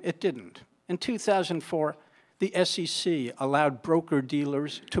something. It didn't. In 2004, the SEC allowed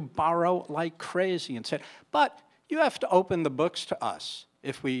broker-dealers to borrow like crazy and said, but you have to open the books to us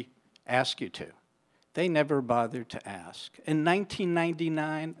if we ask you to. They never bothered to ask. In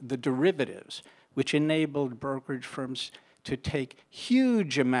 1999, the derivatives, which enabled brokerage firms to take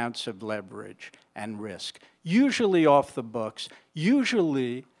huge amounts of leverage and risk, usually off the books,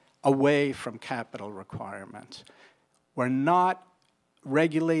 usually away from capital requirements, were not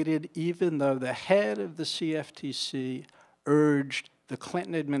regulated, even though the head of the CFTC urged the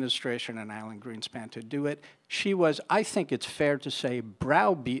Clinton administration and Alan Greenspan to do it. She was, I think it's fair to say,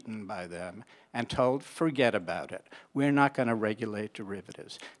 browbeaten by them and told, forget about it. We're not going to regulate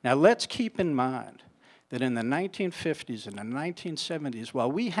derivatives. Now, let's keep in mind that in the 1950s and the 1970s,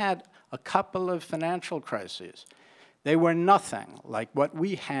 while we had a couple of financial crises, they were nothing like what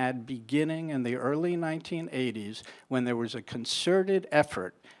we had beginning in the early 1980s when there was a concerted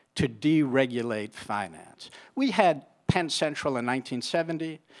effort to deregulate finance. We had Penn Central in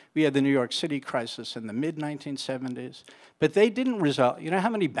 1970. We had the New York City crisis in the mid-1970s. But they didn't result. You know how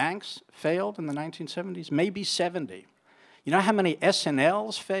many banks failed in the 1970s? Maybe 70. You know how many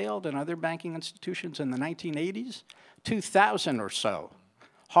S&Ls failed and other banking institutions in the 1980s? 2,000 or so.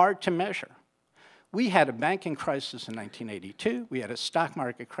 Hard to measure. We had a banking crisis in 1982. We had a stock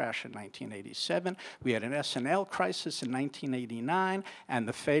market crash in 1987. We had an S&L crisis in 1989 and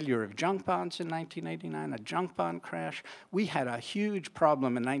the failure of junk bonds in 1989, a junk bond crash. We had a huge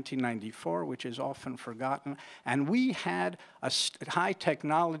problem in 1994, which is often forgotten. And we had a high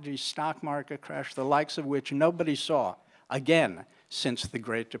technology stock market crash, the likes of which nobody saw, again, since the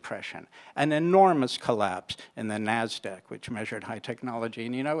Great Depression. An enormous collapse in the NASDAQ, which measured high technology.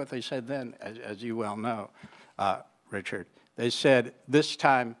 And you know what they said then, as you well know, Richard? They said this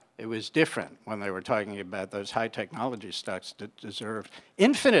time it was different when they were talking about those high technology stocks that deserved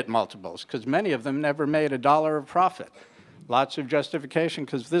infinite multiples, because many of them never made $1 of profit. Lots of justification,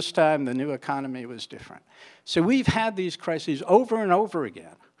 because this time the new economy was different. So we've had these crises over and over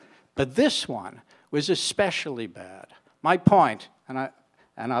again. But this one was especially bad. My point,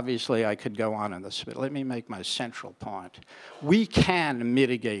 and obviously I could go on this, but let me make my central point. We can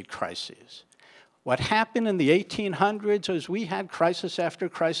mitigate crises. What happened in the 1800s was we had crisis after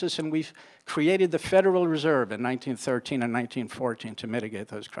crisis, and we've created the Federal Reserve in 1913 and 1914 to mitigate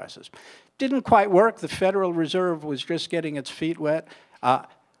those crises. Didn't quite work. The Federal Reserve was just getting its feet wet.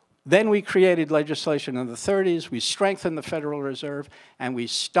 Then we created legislation in the 30s. We strengthened the Federal Reserve, and we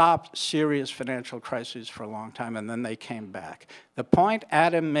stopped serious financial crises for a long time, and then they came back. The point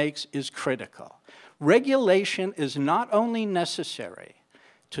Adam makes is critical. Regulation is not only necessary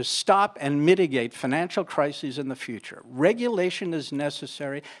to stop and mitigate financial crises in the future. Regulation is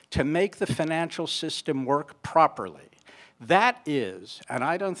necessary to make the financial system work properly. That is, and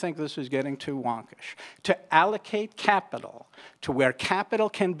I don't think this is getting too wonkish, to allocate capital to where capital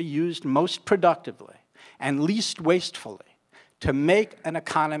can be used most productively and least wastefully to make an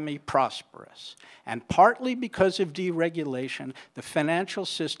economy prosperous. And partly because of deregulation, the financial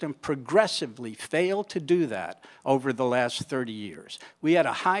system progressively failed to do that over the last 30 years. We had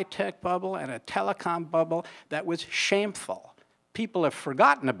a high-tech bubble and a telecom bubble that was shameful. People have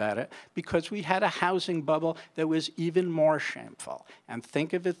forgotten about it because we had a housing bubble that was even more shameful. And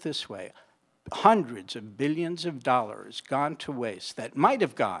think of it this way. Hundreds of billions of dollars gone to waste that might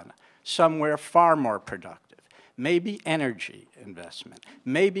have gone somewhere far more productive. Maybe energy investment,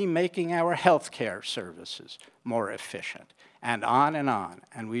 maybe making our healthcare services more efficient, and on,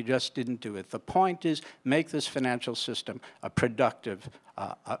 and we just didn't do it. The point is, make this financial system a productive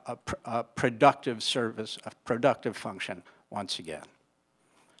service, a productive function once again.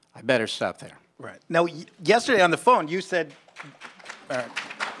 I better stop there. Right. Now, yesterday on the phone, you said,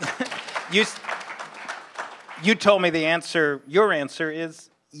 you told me the answer, your answer is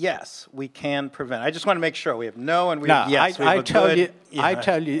yes, we can prevent. I just want to make sure we have no and we have yes. I tell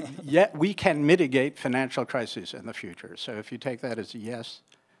you, yeah, we can mitigate financial crises in the future. So if you take that as a yes,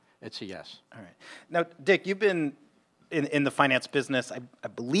 it's a yes. All right. Now, Dick, you've been in the finance business, I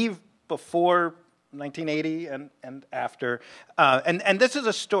believe, before 1980 and after. And this is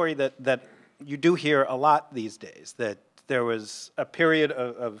a story that you do hear a lot these days, that there was a period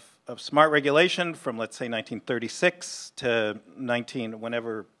of smart regulation from, let's say, 1936 to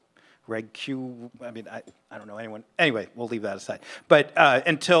whenever Reg Q, I mean, I don't know anyone. Anyway, we'll leave that aside. But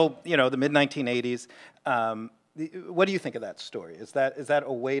until, the mid-1980s, what do you think of that story? Is that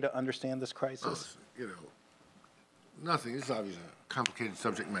a way to understand this crisis? Well, nothing, it's obviously a complicated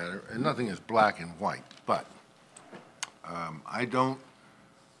subject matter, and nothing is black and white, but I don't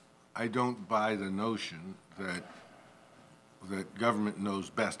buy the notion that government knows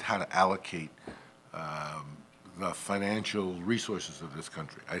best how to allocate the financial resources of this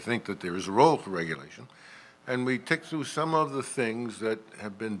country. I think that there is a role for regulation, and we tick through some of the things that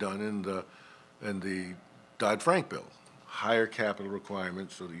have been done in the Dodd-Frank bill. Higher capital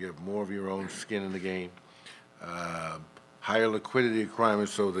requirements so that you have more of your own skin in the game. Higher liquidity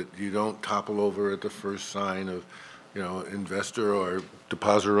requirements so that you don't topple over at the first sign of, investor or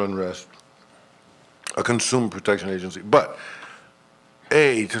depositor unrest. A consumer protection agency. But,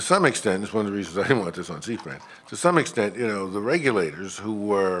 to some extent, it's one of the reasons I didn't want this on C-SPAN, to some extent, the regulators who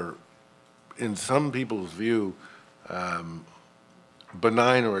were, in some people's view,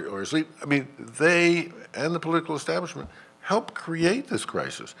 benign or asleep, I mean, they and the political establishment helped create this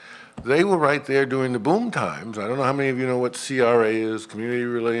crisis. They were right there during the boom times. I don't know how many of you know what CRA is, Community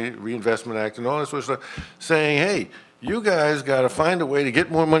Reinvestment Act, and all that sort of stuff, saying, hey, you guys got to find a way to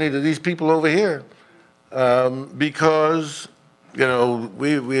get more money to these people over here. Because,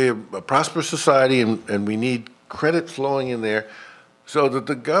 we're a prosperous society and we need credit flowing in there so that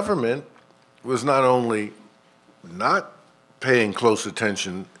the government was not only not paying close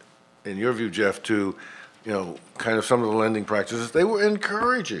attention, in your view, Jeff, to, kind of some of the lending practices, they were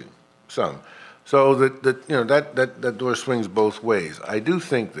encouraging some. So that door swings both ways. I do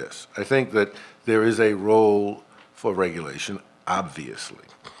think this. I think that there is a role for regulation, obviously.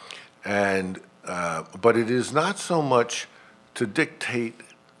 And but it is not so much to dictate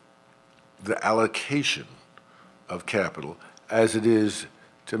the allocation of capital as it is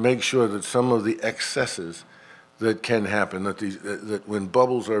to make sure that some of the excesses that can happen, that when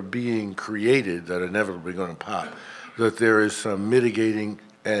bubbles are being created that are inevitably going to pop, that there is some mitigating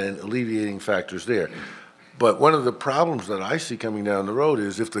and alleviating factors there. But one of the problems that I see coming down the road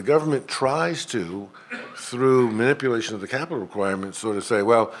is if the government tries to, through manipulation of the capital requirements, sort of say,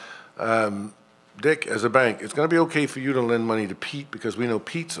 well, Dick, as a bank, it's going to be okay for you to lend money to Pete because we know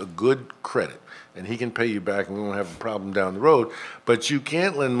Pete's a good credit and he can pay you back and we won't have a problem down the road. But you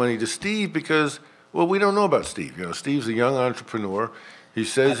can't lend money to Steve because, well, we don't know about Steve. Steve's a young entrepreneur. He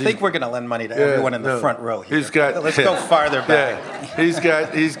says I think we're going to lend money to everyone in the front row here. He's got, let's go farther back.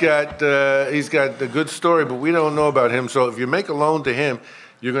 Yeah, he's got a good story, but we don't know about him. So if you make a loan to him,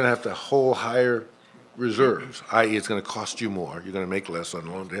 you're going to have to hold higher reserves, i.e., it's going to cost you more. You're going to make less on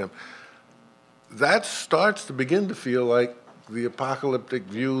the loan to him. That starts to begin to feel like the apocalyptic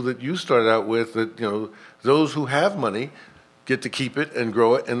view that you started out with, that, you know, those who have money get to keep it and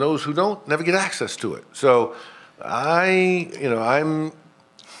grow it, and those who don't never get access to it. So I'm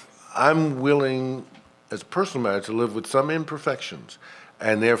willing, as a personal matter, to live with some imperfections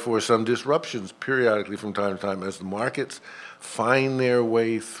and therefore some disruptions periodically from time to time as the markets find their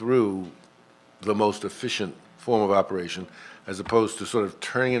way through the most efficient form of operation, as opposed to sort of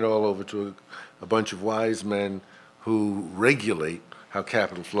turning it all over to a bunch of wise men who regulate how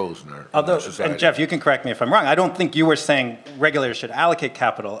capital flows in our society. And Jeff, you can correct me if I'm wrong, I don't think you were saying regulators should allocate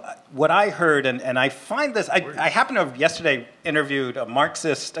capital. What I heard, and I find this, I happen to have yesterday interviewed a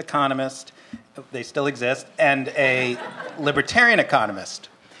Marxist economist, they still exist, and a libertarian economist.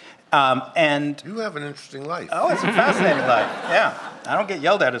 And you have an interesting life. Oh, it's a fascinating life, yeah. I don't get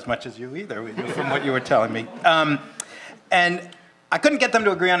yelled at as much as you either, from what you were telling me. And I couldn't get them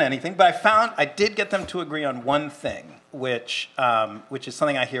to agree on anything, but I did get them to agree on one thing, which is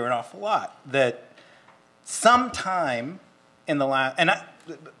something I hear an awful lot, that sometime in the last, and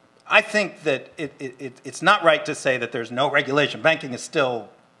I think that it's not right to say that there's no regulation. Banking is still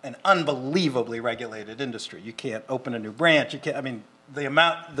an unbelievably regulated industry. You can't open a new branch. You can't, I mean,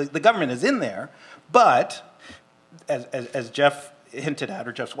 the government is in there, but as Jeff hinted at,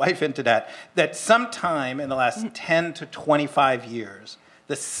 or Jeff's wife hinted at, that sometime in the last 10 to 25 years,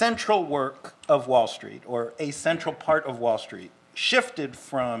 the central work of Wall Street, or a central part of Wall Street, shifted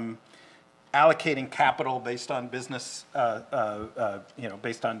from allocating capital based on business,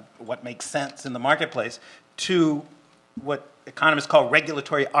 based on what makes sense in the marketplace, to what economists call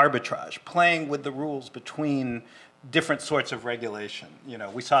regulatory arbitrage, playing with the rules between different sorts of regulation. You know,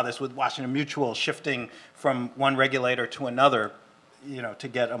 we saw this with Washington Mutual shifting from one regulator to another, you know, to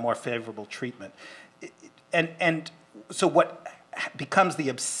get a more favorable treatment. And so what becomes the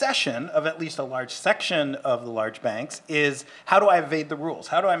obsession of at least a large section of the large banks is, how do I evade the rules?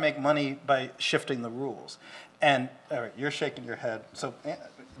 How do I make money by shifting the rules? And all right, you're shaking your head. So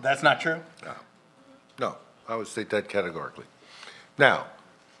that's not true? No, I would state that categorically. Now,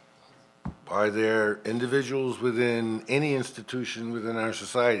 are there individuals within any institution within our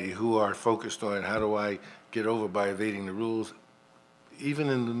society who are focused on how do I get over by evading the rules? Even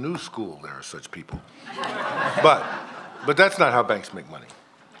in the new school, there are such people. But that's not how banks make money.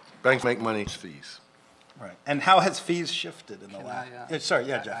 Banks make money as fees. Right. And how has fees shifted in the last? Sorry,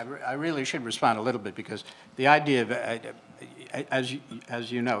 yeah, Jeff. I really should respond a little bit, because the idea of,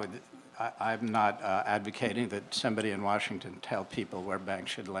 as you know, I'm not advocating that somebody in Washington tell people where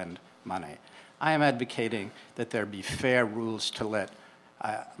banks should lend money. I am advocating that there be fair rules to let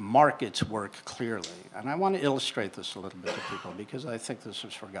markets work clearly. And I want to illustrate this a little bit to people, because I think this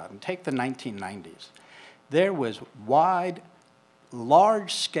was forgotten. Take the 1990s. There was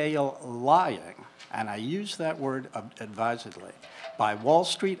large-scale lying, and I use that word advisedly, by Wall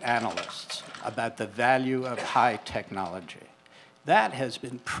Street analysts about the value of high technology. That has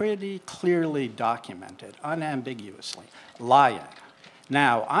been pretty clearly documented, unambiguously, lying.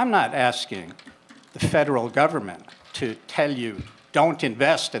 Now, I'm not asking the federal government to tell you, don't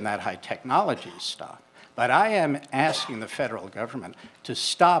invest in that high technology stuff, but I am asking the federal government to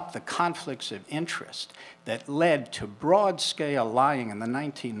stop the conflicts of interest that led to broad-scale lying in the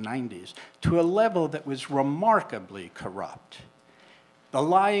 1990s to a level that was remarkably corrupt. The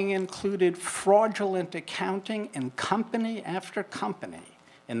lying included fraudulent accounting in company after company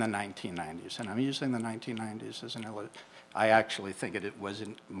in the 1990s. And I'm using the 1990s as an illustration. I actually think it was a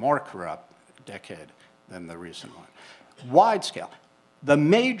more corrupt decade than the recent one. Wide scale. The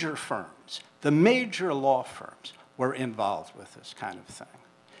major firms, the major law firms were involved with this kind of thing.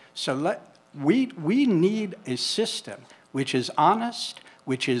 So we need a system which is honest,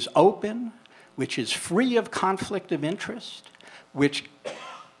 which is open, which is free of conflict of interest, which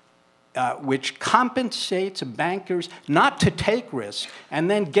compensates bankers not to take risks and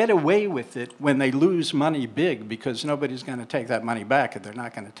then get away with it when they lose money big, because nobody's going to take that money back and they're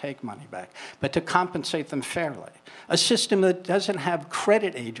not going to take money back, but to compensate them fairly. A system that doesn't have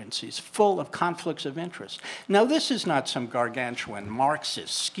credit agencies full of conflicts of interest. Now, this is not some gargantuan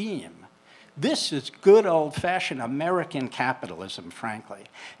Marxist scheme. This is good old-fashioned American capitalism, frankly,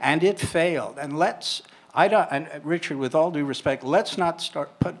 and it failed. And Richard, with all due respect, let's not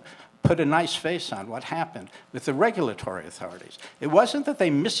put a nice face on what happened with the regulatory authorities. It wasn't that they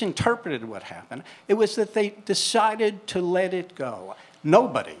misinterpreted what happened. It was that they decided to let it go.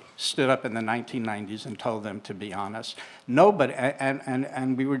 Nobody stood up in the 1990s and told them to be honest. Nobody,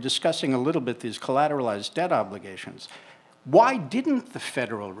 and we were discussing a little bit these collateralized debt obligations. Why didn't the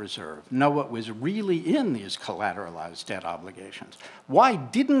Federal Reserve know what was really in these collateralized debt obligations? Why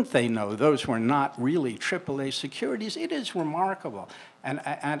didn't they know those were not really AAA securities? It is remarkable. And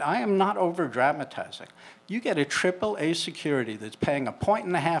I am not over-dramatizing. You get a AAA security that's paying 1.5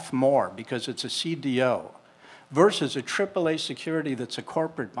 points more because it's a CDO versus a AAA security that's a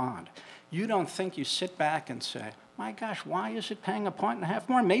corporate bond. You don't think, you sit back and say, my gosh, why is it paying 1.5 points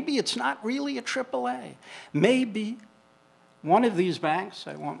more? Maybe it's not really a AAA. Maybe one of these banks,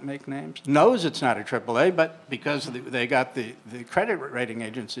 I won't make names, knows it's not a AAA, but because they got the credit rating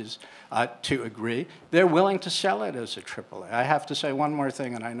agencies to agree, they're willing to sell it as a AAA. I have to say one more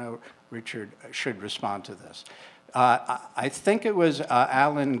thing, and I know Richard should respond to this. I think it was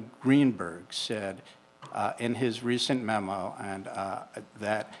Alan Greenberg said in his recent memo and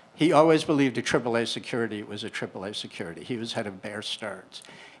that he always believed a AAA security was a AAA security. He was head of Bear Stearns.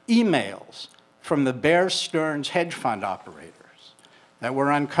 Emails from the Bear Stearns hedge fund operators that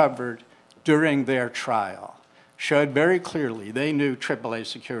were uncovered during their trial showed very clearly they knew AAA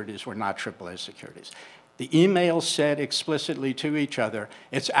securities were not AAA securities. The emails said explicitly to each other,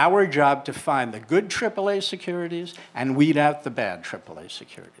 it's our job to find the good AAA securities and weed out the bad AAA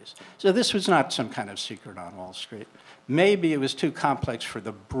securities. So this was not some kind of secret on Wall Street. Maybe it was too complex for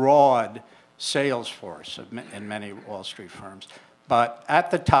the broad sales force in many Wall Street firms. But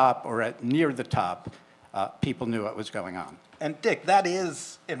at the top, or near the top, people knew what was going on. And Dick, that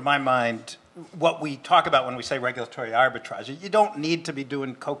is, in my mind, what we talk about when we say regulatory arbitrage. You don't need to be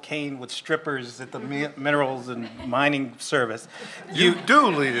doing cocaine with strippers at the minerals and mining service. You do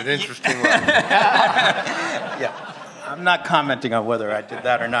lead an interesting life. Yeah, I'm not commenting on whether I did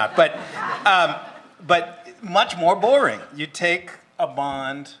that or not, but much more boring. You take a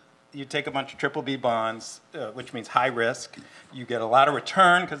bond, you take a bunch of BBB bonds, which means high risk. You get a lot of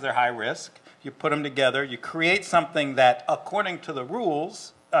return because they're high risk. You put them together. You create something that, according to the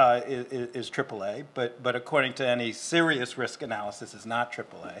rules, is AAA, but according to any serious risk analysis is not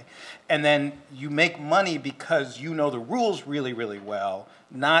AAA. And then you make money because you know the rules really, really well,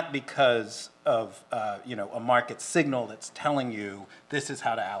 not because of a market signal that's telling you this is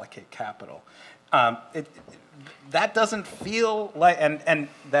how to allocate capital. That doesn't feel like, and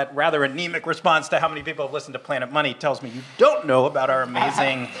that rather anemic response to how many people have listened to Planet Money tells me you don't know about our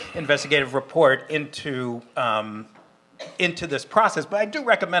amazing investigative report into this process. But I do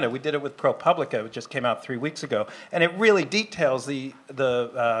recommend it. We did it with ProPublica. It just came out 3 weeks ago, and it really details the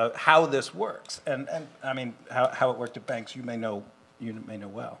how this works, and I mean how it worked at banks. You may know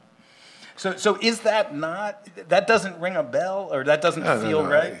well. So is that not, that doesn't ring a bell, or that doesn't feel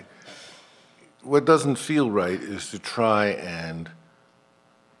right? What doesn't feel right is to try and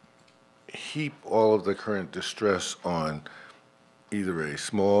heap all of the current distress on either a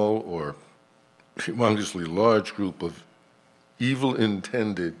small or humongously large group of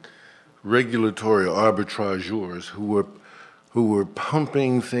evil-intended regulatory arbitrageurs who were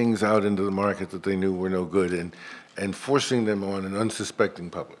pumping things out into the market that they knew were no good and forcing them on an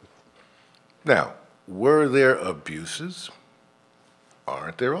unsuspecting public. Now, were there abuses?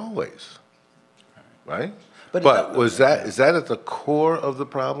 Aren't there always? Right? But is that at the core of the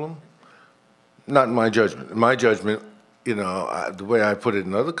problem? Not in my judgment. In my judgment, the way I put it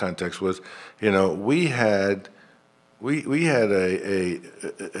in other contexts was, we had a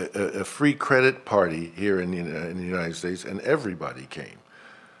free credit party here in the United States, and everybody came.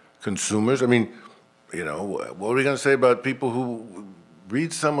 Consumers. I mean, what are we going to say about people who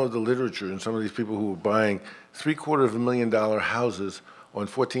read some of the literature and some of these people who were buying $750,000 houses on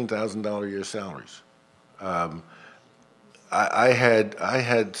 $14,000 a year salaries? I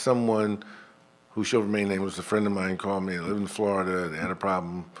had someone who shall remain nameless, was a friend of mine, called me. They live in Florida. They had a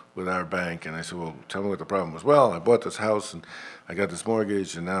problem with our bank, and I said, "Well, tell me what the problem was." "Well, I bought this house and I got this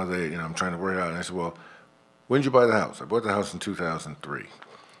mortgage, and now I'm trying to work it out." And I said, "Well, when did you buy the house?" "I bought the house in 2003.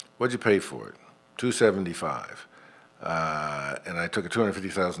 "What'd you pay for it?" $275. And I took a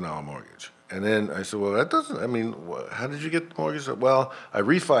 $250,000 mortgage. And then I said, "Well, that doesn't, how did you get the mortgage?" "Well, I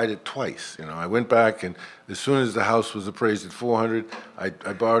refied it twice. I went back, and as soon as the house was appraised at 400, I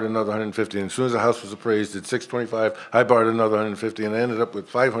borrowed another 150. And as soon as the house was appraised at 625, I borrowed another 150, and I ended up with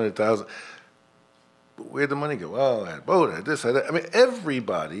 500,000. Where'd the money go? "Well, I had a boat, I had this, I had that."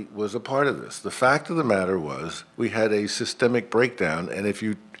 Everybody was a part of this. The fact of the matter was we had a systemic breakdown, and if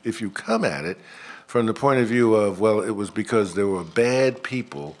you come at it from the point of view of, well, it was because there were bad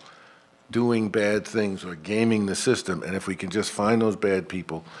people doing bad things or gaming the system, and if we can just find those bad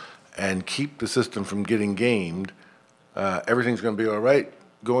people and keep the system from getting gamed, everything's going to be all right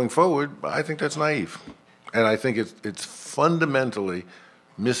going forward. I think that's naive. And I think it's fundamentally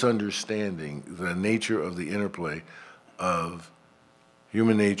misunderstanding the nature of the interplay of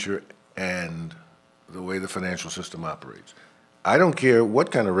human nature and the way the financial system operates. I don't care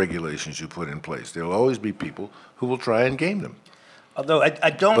what kind of regulations you put in place. There will always be people who will try and game them. Although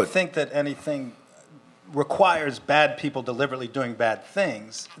I don't think that anything requires bad people deliberately doing bad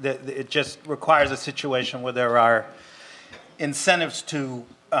things. It just requires a situation where there are incentives to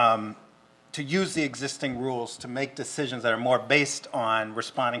use the existing rules to make decisions that are more based on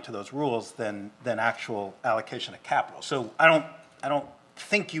responding to those rules than actual allocation of capital. So I don't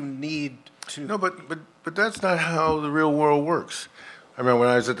think you need to. No, but that's not how the real world works. I remember when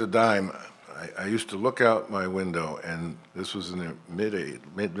I was at the Dime, I used to look out my window, and this was in the mid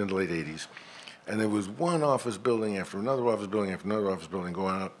to late 80s, and there was one office building after another office building after another office building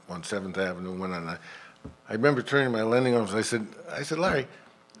going up on 7th Avenue, one on. I remember turning to my lending office. I said, Larry,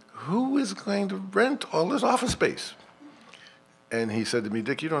 who is going to rent all this office space? And he said to me,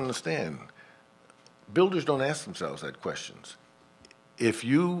 Dick, you don't understand. Builders don't ask themselves that questions. If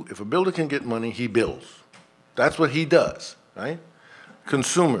a builder can get money, he builds. That's what he does, right?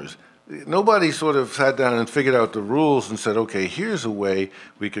 Consumers. Nobody sort of sat down and figured out the rules and said, okay, here's a way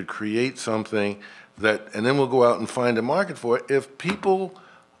we could create something that, and then we'll go out and find a market for it. If people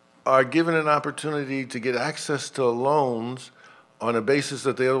are given an opportunity to get access to loans on a basis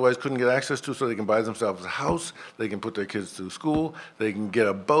that they otherwise couldn't get access to, so they can buy themselves a house, they can put their kids through school, they can get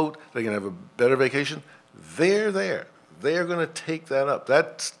a boat, they can have a better vacation, they're there. They're going to take that up.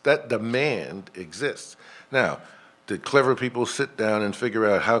 That demand exists. Now, did clever people sit down and figure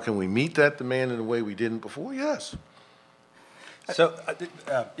out how can we meet that demand in a way we didn't before? Yes. So,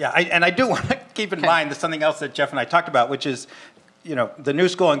 and I do want to keep in mind there's something else that Jeff and I talked about, which is, the New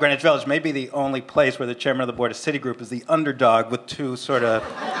School in Greenwich Village may be the only place where the chairman of the board of Citigroup is the underdog with two sort of,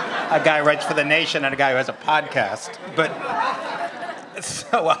 a guy who writes for The Nation and a guy who has a podcast. But,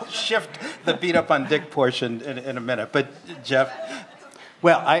 so I'll shift the beat up on Dick portion in a minute. But, Jeff?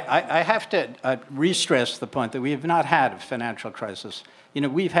 Well, I have to re-stress the point that we have not had a financial crisis.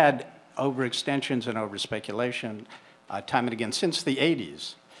 We've had overextensions and overspeculation time and again since the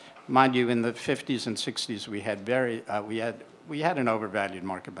 80s. Mind you, in the 50s and 60s, we had an overvalued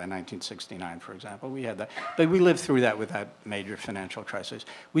market by 1969, for example. We had that, but we lived through that without major financial crises.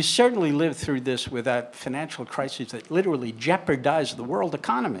 We certainly lived through this without financial crises that literally jeopardized the world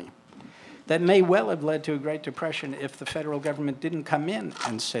economy. That may well have led to a Great Depression if the federal government didn't come in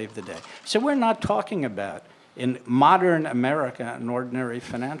and save the day. So we're not talking about, in modern America, an ordinary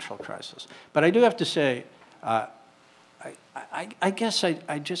financial crisis. But I do have to say, I guess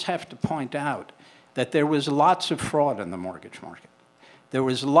I just have to point out that there was lots of fraud in the mortgage market. There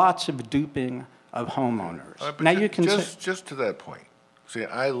was lots of duping of homeowners. Now you can just to that point. See,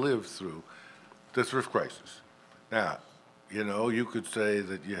 I lived through the thrift crisis. Now, you could say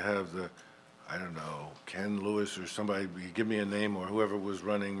that you have the, I don't know, Ken Lewis or somebody, give me a name, or whoever was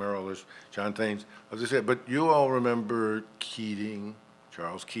running Merrill or John Thames. As I said, but you all remember Keating,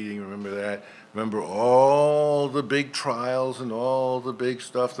 Charles Keating, remember that? Remember all the big trials and all the big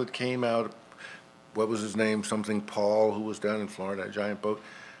stuff that came out. What was his name? Something Paul, who was down in Florida, a giant boat.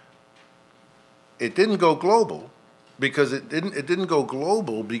 It didn't go global because it didn't go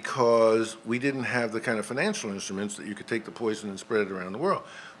global because we didn't have the kind of financial instruments that you could take the poison and spread it around the world.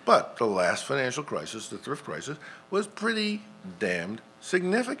 But the last financial crisis, the thrift crisis, was pretty damned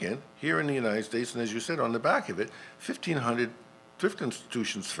significant here in the United States. And as you said, on the back of it, 1,500 thrift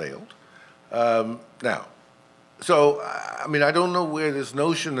institutions failed. Now, so, I mean, I don't know where this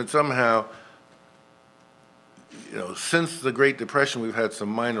notion that somehow, since the Great Depression, we've had some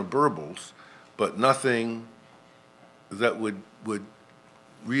minor burbles, but nothing that would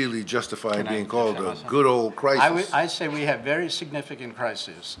really justify being called a good old crisis. I say we have very significant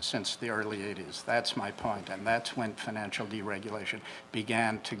crises since the early 80s. That's my point, and that's when financial deregulation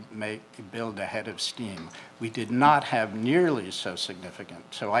began to build a head of steam. We did not have nearly so significant,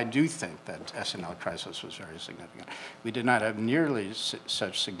 so I do think that S&L crisis was very significant. We did not have nearly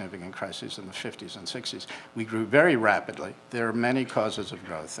such significant crises in the 50s and 60s. We grew very rapidly. There are many causes of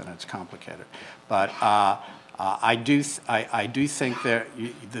growth, and it's complicated. But I do think that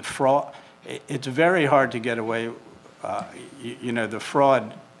the fraud, it's very hard to get away, the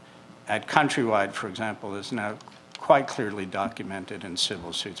fraud at Countrywide, for example, is now quite clearly documented in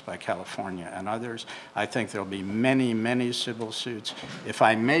civil suits by California and others. I think there'll be many, many civil suits. If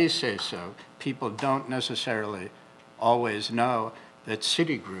I may say so, people don't necessarily always know that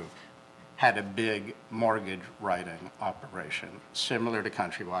Citigroup had a big mortgage writing operation, similar to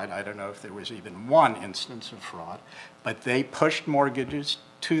Countrywide. I don't know if there was even one instance of fraud, but they pushed mortgages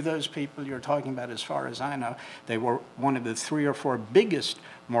to those people you're talking about. As far as I know, they were one of the 3 or 4 biggest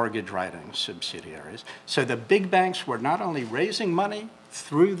mortgage writing subsidiaries. So the big banks were not only raising money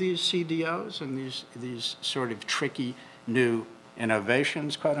through these CDOs and these sort of tricky new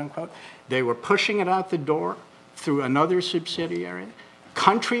innovations, quote unquote, they were pushing it out the door through another subsidiary.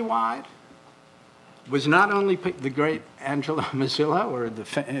 Countrywide was not only the great Angelo Mozilla, or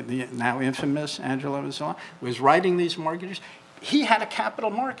the now infamous Angelo Mozilla, was writing these mortgages. He had a capital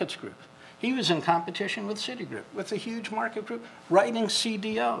markets group. He was in competition with Citigroup, with a huge market group, writing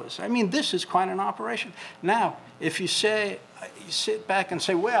CDOs. I mean, this is quite an operation. Now, if you say, you sit back and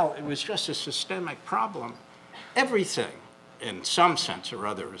say, well, it was just a systemic problem, everything, in some sense or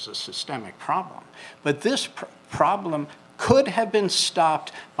other, is a systemic problem. But this problem could have been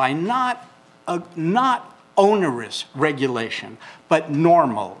stopped by not onerous regulation, but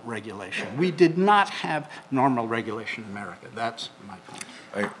normal regulation. We did not have normal regulation in America. That's my point.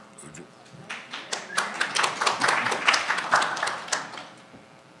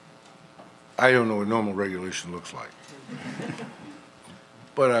 I don't know what normal regulation looks like.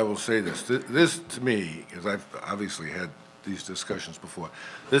 But I will say this. This, to me, because I've obviously had these discussions before,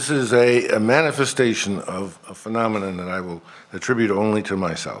 this is a manifestation of a phenomenon that I will attribute only to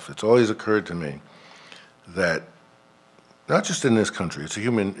myself. It's always occurred to me that, not just in this country, it's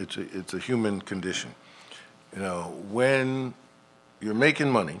a human condition. You know, when you're making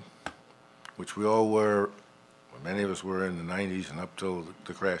money, which we all were, well, many of us were in the 90s and up till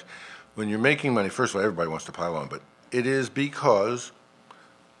the crash, when you're making money, first of all, everybody wants to pile on, but it is because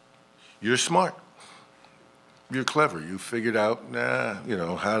you're smart. You're clever. You figured out, you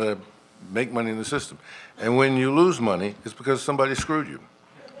know, how to make money in the system. And when you lose money, it's because somebody screwed you.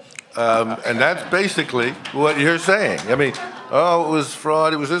 And that's basically what you're saying. I mean, oh, it was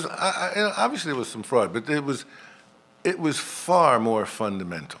fraud. It was this. You know, obviously, it was some fraud, but it was far more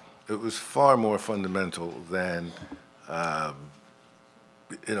fundamental. It was far more fundamental than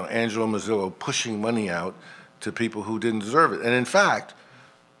you know, Angelo Mozilla pushing money out to people who didn't deserve it. And in fact,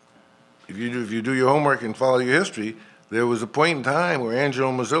 if you do your homework and follow your history, there was a point in time where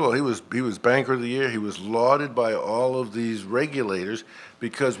Angelo Mozilla, he was Banker of the Year. He was lauded by all of these regulators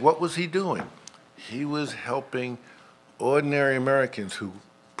because what was he doing? He was helping ordinary Americans who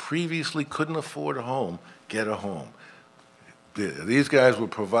previously couldn't afford a home get a home. These guys were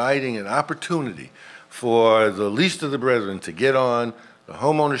providing an opportunity for the least of the brethren to get on the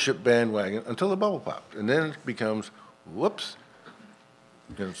home ownership bandwagon until the bubble popped. And then it becomes, whoops,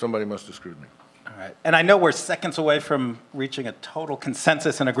 you know, somebody must have screwed me. All right. And I know we're seconds away from reaching a total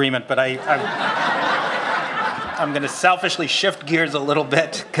consensus and agreement, but I'm going to selfishly shift gears a little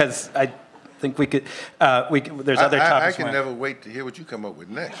bit because I think we could, there's other topics. I can never wait to hear what you come up with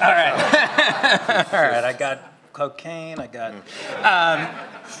next. All right. All right. I got cocaine. I got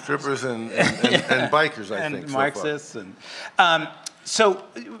strippers and bikers, I think. And Marxists. And so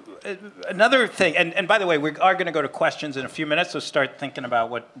another thing, and by the way, we are going to go to questions in a few minutes, so start thinking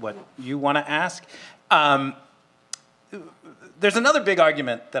about what you want to ask. There's another big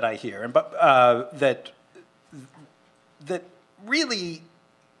argument that I hear, and that really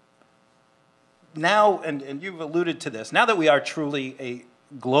now, and you've alluded to this, now that we are truly a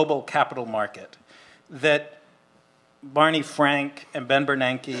global capital market, that Barney Frank and Ben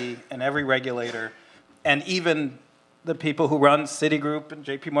Bernanke and every regulator, and even the people who run Citigroup and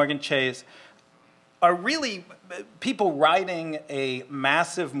JP Morgan Chase, are really people riding a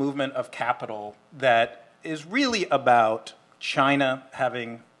massive movement of capital that is really about China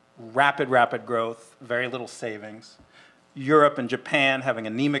having rapid growth, very little savings, Europe and Japan having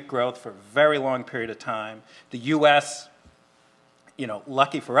anemic growth for a very long period of time, the US, you know,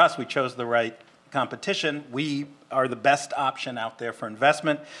 lucky for us, we chose the right competition. We are the best option out there for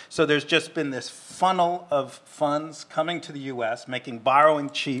investment. So there's just been this funnel of funds coming to the US, making borrowing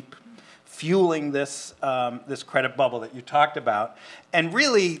cheap, fueling this, this credit bubble that you talked about. And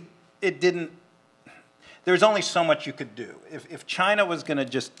really, there's only so much you could do. If China was going to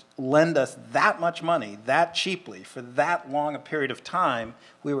just lend us that much money, that cheaply, for that long a period of time,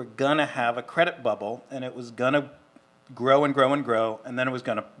 we were going to have a credit bubble, and it was going to grow and grow and grow, and then it was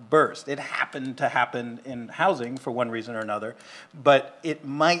going to burst. It happened to happen in housing for one reason or another, but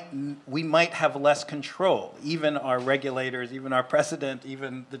we might have less control. Even our regulators, even our president,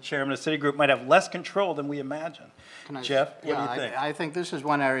 even the chairman of Citigroup might have less control than we imagine. Jeff, what do you think? I think this is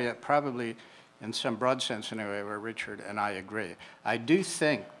one area probably in some broad sense anyway where Richard and I agree. I do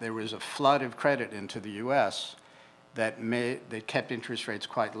think there was a flood of credit into the US that kept interest rates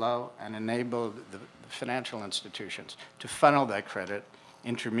quite low and enabled the financial institutions to funnel that credit,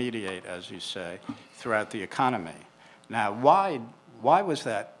 intermediate, as you say, throughout the economy. Now, why was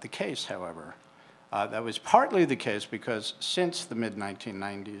that the case, however? That was partly the case because since the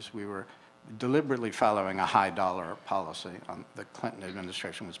mid-1990s, we were deliberately following a high dollar policy. The Clinton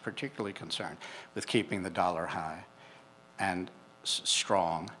administration was particularly concerned with keeping the dollar high and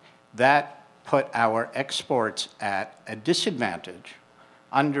strong. That put our exports at a disadvantage,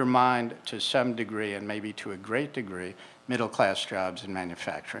 undermined to some degree and maybe to a great degree middle-class jobs in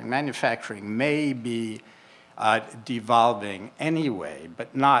manufacturing. Manufacturing may be devolving anyway,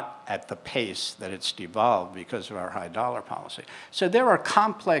 but not at the pace that it's devolved because of our high dollar policy. So there are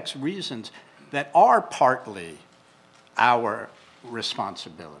complex reasons that are partly our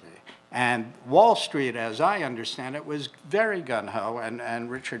responsibility. And Wall Street, as I understand it, was very gung-ho, and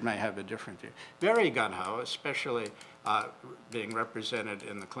Richard may have a different view, very gung-ho, especially being represented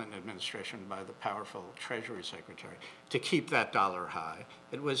in the Clinton administration by the powerful Treasury Secretary, to keep that dollar high.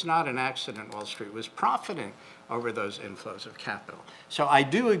 It was not an accident Wall Street was profiting over those inflows of capital. So I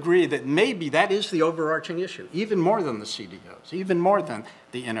do agree that maybe that is the overarching issue, even more than the CDOs, even more than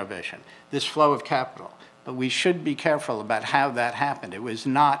the innovation, this flow of capital. But we should be careful about how that happened. It was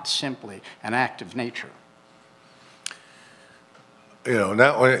not simply an act of nature. You know,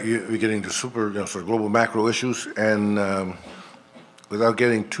 now you're getting to super, you know, sort of global macro issues, and without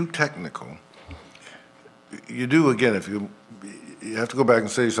getting too technical, you do, again, if you have to go back and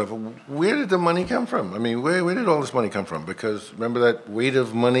say to yourself, where did the money come from? I mean, where did all this money come from? Because remember that weight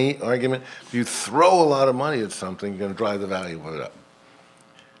of money argument? If you throw a lot of money at something, you're going to drive the value of it up.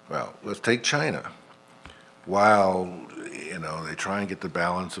 Well, let's take China. While, you know, they try and get the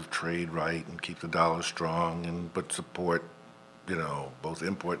balance of trade right and keep the dollar strong, but support, you know, both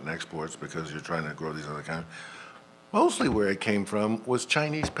import and exports because you're trying to grow these other kinds. Mostly where it came from was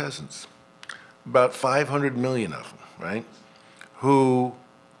Chinese peasants, about 500 million of them, right, who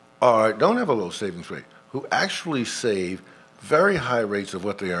don't have a low savings rate, who actually save very high rates of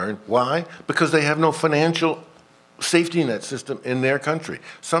what they earn. Why? Because they have no financial safety net system in their country.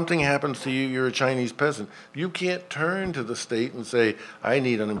 Something happens to you, you're a Chinese peasant. You can't turn to the state and say, I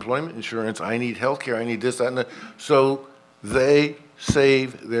need unemployment insurance, I need health care, I need this, that, and that. So they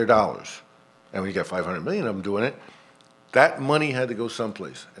save their dollars. And when you got 500 million of them doing it, that money had to go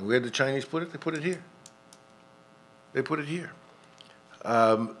someplace. And where did the Chinese put it? They put it here. They put it here.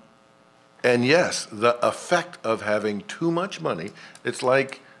 And yes, the effect of having too much money, it's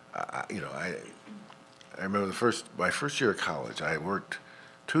like, you know, I remember my first year of college, I worked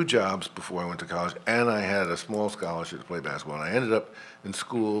 2 jobs before I went to college, and I had a small scholarship to play basketball. And I ended up in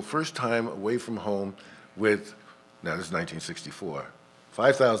school, first time away from home with, now this is 1964,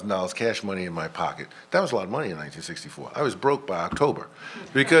 $5,000 cash money in my pocket. That was a lot of money in 1964. I was broke by October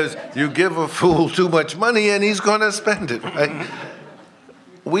because you give a fool too much money and he's going to spend it, right?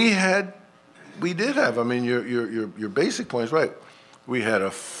 We did have, I mean, your basic point is right. We had a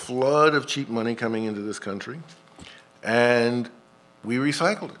flood of cheap money coming into this country, and we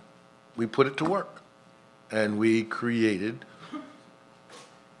recycled it. We put it to work, and we created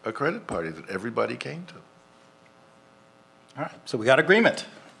a credit party that everybody came to. All right, so we got agreement.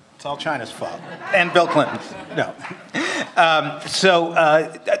 It's all China's fault, and Bill Clinton's. No.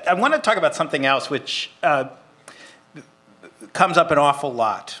 I want to talk about something else which comes up an awful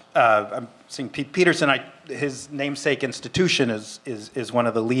lot. I'm seeing Pete Peterson, his namesake institution is one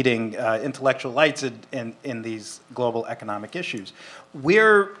of the leading intellectual lights in these global economic issues.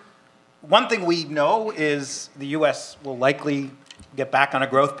 One thing we know is the U.S. will likely get back on a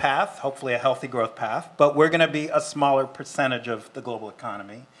growth path, hopefully a healthy growth path, but we're going to be a smaller percentage of the global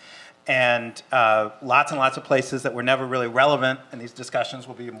economy. And lots and lots of places that were never really relevant in these discussions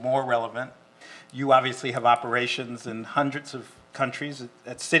will be more relevant. You obviously have operations in hundreds of countries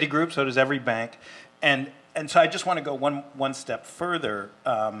at Citigroup, so does every bank. And so I just want to go one step further.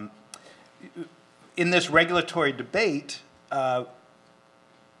 In this regulatory debate,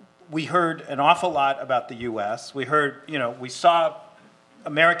 we heard an awful lot about the U.S. We heard, you know, we saw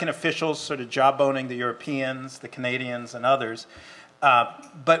American officials sort of jawboning the Europeans, the Canadians, and others.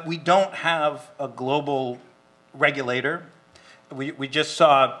 But we don't have a global regulator. We just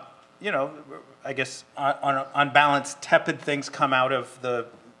saw, you know, I guess on balance, tepid things come out of the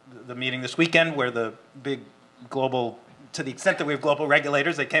meeting this weekend where the big global, to the extent that we have global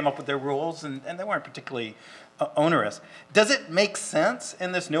regulators, they came up with their rules and they weren't particularly onerous. Does it make sense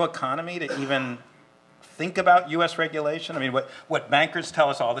in this new economy to even think about U.S. regulation? I mean, what bankers tell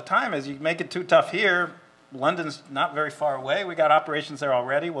us all the time is you make it too tough here, London's not very far away. We got operations there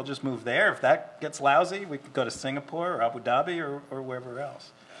already. We'll just move there. If that gets lousy, we could go to Singapore or Abu Dhabi or wherever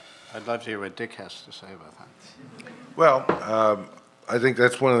else. I'd love to hear what Dick has to say about that. Well, I think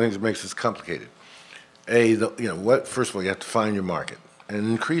that's one of the things that makes this complicated. First of all, you have to find your market. And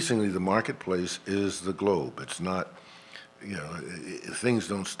increasingly, the marketplace is the globe. It's not, things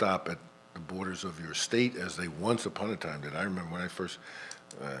don't stop at the borders of your state as they once upon a time did. I remember when I first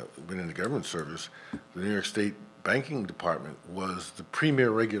went into government service, the New York State Banking Department was the premier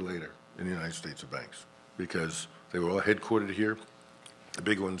regulator in the United States of banks because they were all headquartered here, the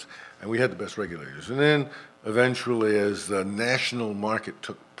big ones, and we had the best regulators. And then eventually, as the national market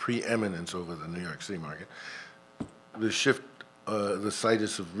took preeminence over the New York City market, the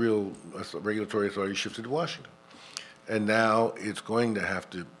situs of real regulatory authority shifted to Washington. And now it's going to have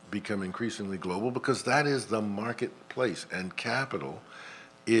to become increasingly global because that is the marketplace, and capital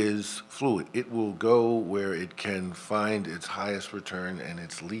is fluid. It will go where it can find its highest return and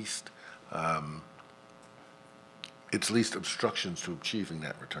its least obstructions to achieving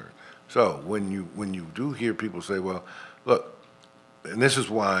that return. So when you do hear people say, well, look, and this is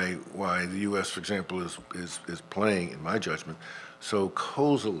why the U.S., for example, is playing, in my judgment, so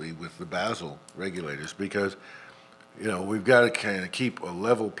cozily with the Basel regulators because we've got to kind of keep a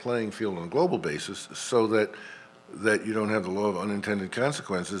level playing field on a global basis so that you don't have the law of unintended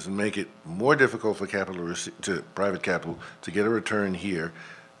consequences and make it more difficult for private capital to get a return here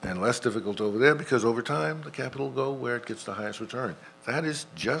and less difficult over there because over time the capital will go where it gets the highest return. That is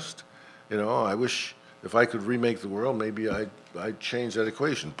just, I wish if I could remake the world, maybe I'd change that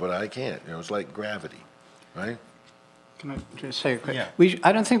equation, but I can't. It's like gravity, right? Can I just say a quick? Yeah.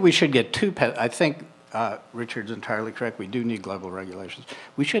 I don't think we should get too I think Richard's entirely correct. We do need global regulations.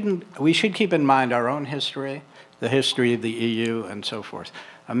 We should keep in mind our own history, the history of the EU, and so forth.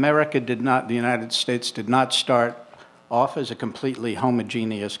 The United States did not start off as a completely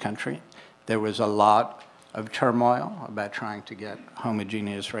homogeneous country. There was a lot of turmoil about trying to get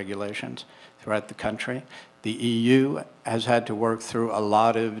homogeneous regulations throughout the country. The EU has had to work through a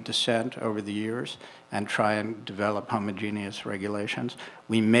lot of dissent over the years and try and develop homogeneous regulations.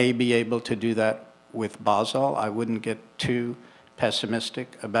 We may be able to do that with Basel. I wouldn't get too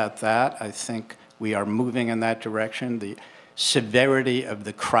pessimistic about that. I think we are moving in that direction. The severity of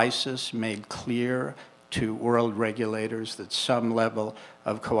the crisis made clear to world regulators that some level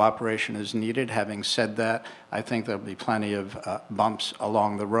of cooperation is needed. Having said that, I think there'll be plenty of bumps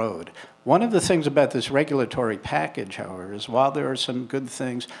along the road. One of the things about this regulatory package, however, is while there are some good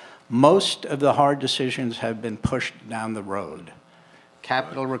things, most of the hard decisions have been pushed down the road.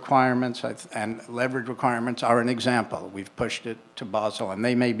 Capital requirements and leverage requirements are an example. We've pushed it to Basel, and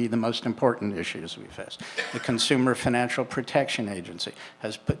they may be the most important issues we face. The Consumer Financial Protection Agency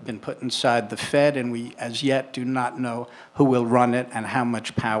has been put inside the Fed, and we as yet do not know who will run it and how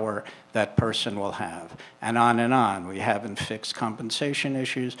much power that person will have. And on and on. We haven't fixed compensation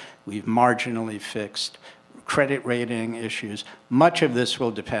issues. We've marginally fixed credit rating issues. Much of this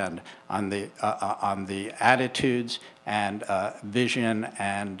will depend on the attitudes and vision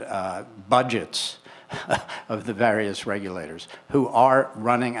and budgets of the various regulators who are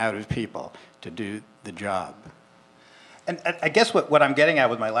running out of people to do the job. And I guess what I'm getting at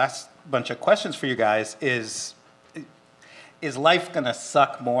with my last bunch of questions for you guys is life going to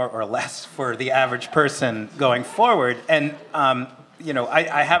suck more or less for the average person going forward? And,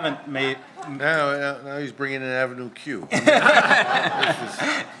 I haven't made... Now he's bringing in Avenue Q.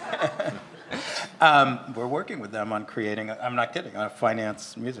 We're working with them on creating, I'm not kidding, a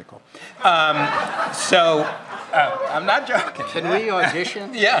finance musical. I'm not joking. Can we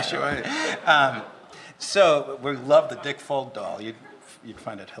audition? Yeah, sure. So we love the Dick Fold doll. You'd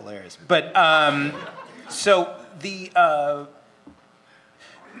find it hilarious. But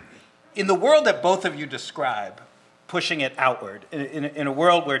in the world that both of you describe, pushing it outward, in a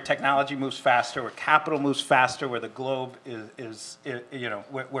world where technology moves faster, where capital moves faster, where the globe is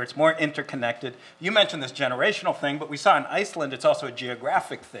where it's more interconnected. You mentioned this generational thing, but we saw in Iceland it's also a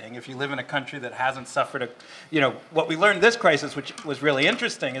geographic thing. If you live in a country that hasn't suffered what we learned this crisis, which was really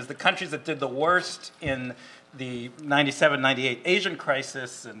interesting, is the countries that did the worst in the 97, 98 Asian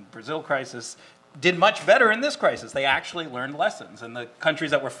crisis and Brazil crisis did much better in this crisis. They actually learned lessons, and the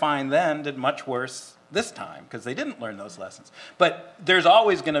countries that were fine then did much worse this time because they didn't learn those lessons. But there's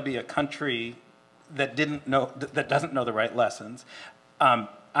always going to be a country that doesn't know the right lessons.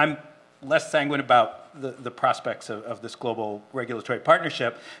 I'm less sanguine about the prospects of this global regulatory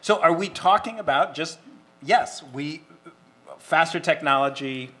partnership. So are we talking about just, yes, faster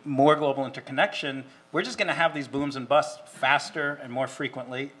technology, more global interconnection, we're just going to have these booms and busts faster and more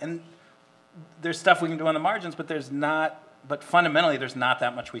frequently, and there's stuff we can do on the margins, but but fundamentally there's not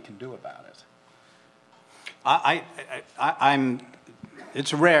that much we can do about it.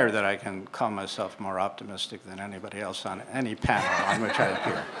 It's rare that I can call myself more optimistic than anybody else on any panel on which I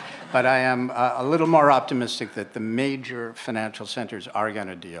appear. But I am a little more optimistic that the major financial centers are going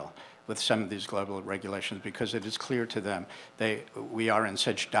to deal with some of these global regulations because it is clear to them we are in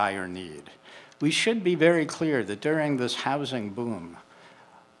such dire need. We should be very clear that during this housing boom,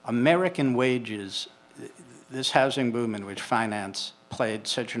 American wages, this housing boom in which finance played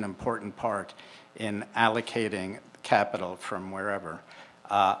such an important part in allocating capital from wherever,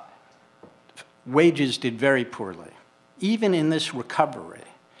 wages did very poorly. Even in this recovery,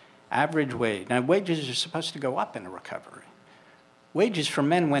 average wage, now wages are supposed to go up in a recovery. Wages for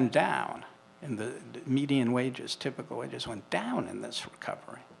men went down, and the median wages, typical wages, went down in this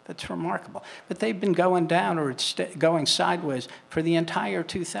recovery. That's remarkable. But they've been going down or going sideways for the entire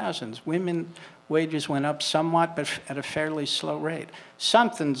 2000s. Women wages went up somewhat, but at a fairly slow rate.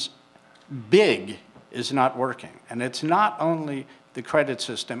 Something's big is not working. And it's not only the credit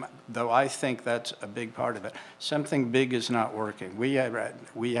system, though I think that's a big part of it. Something big is not working. We have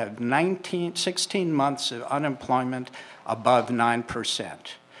 16 months of unemployment above 9%.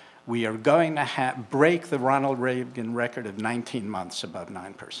 We are going to break the Ronald Reagan record of 19 months above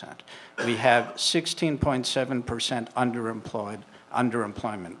 9%. We have 16.7%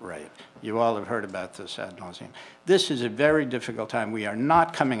 underemployment rate. You all have heard about this ad nauseum. This is a very difficult time. We are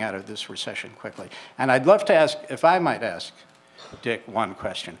not coming out of this recession quickly. And I'd love to ask, if I might ask Dick one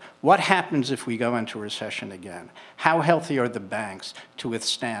question. What happens if we go into recession again? How healthy are the banks to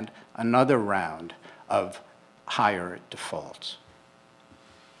withstand another round of higher defaults?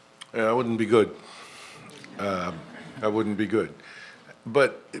 Yeah, that wouldn't be good. That wouldn't be good.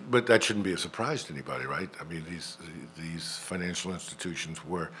 But that shouldn't be a surprise to anybody, right? I mean, these financial institutions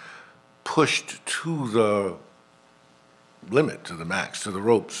were pushed to the limit, to the max, to the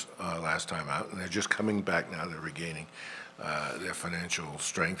ropes last time out, and they're just coming back now. They're regaining their financial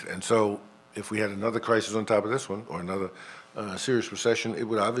strength. And so if we had another crisis on top of this one, or another serious recession, it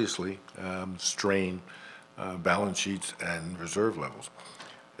would obviously strain balance sheets and reserve levels.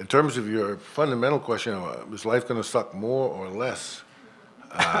 In terms of your fundamental question, is life going to suck more or less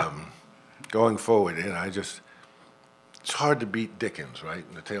going forward? And it's hard to beat Dickens, right?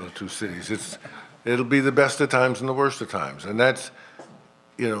 In The Tale of Two Cities. It'll be the best of times and the worst of times. And that's,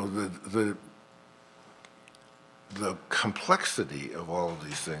 the complexity of all of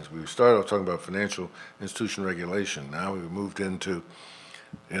these things. We started off talking about financial institution regulation. Now we've moved into,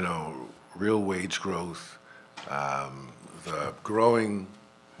 real wage growth, the growing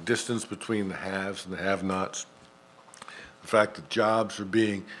distance between the haves and the have-nots, the fact that jobs are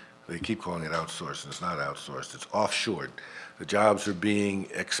being, they keep calling it outsourced, and it's not outsourced, it's offshored. The jobs are being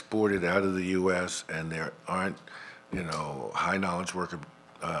exported out of the U.S., and there aren't, high-knowledge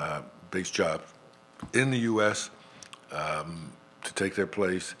worker-based jobs in the U.S. To take their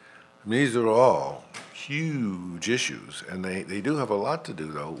place. I mean, these are all huge issues, and they do have a lot to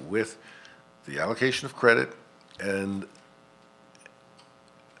do, though, with the allocation of credit and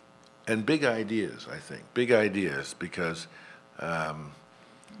big ideas, I think. Big ideas, because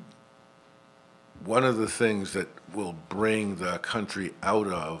one of the things that will bring the country out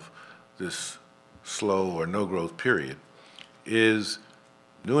of this slow or no growth period is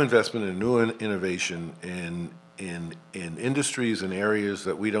new investment and new innovation in industries and areas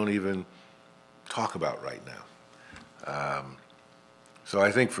that we don't even talk about right now. So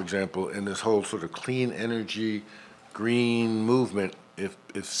I think, for example, in this whole sort of clean energy, green movement, if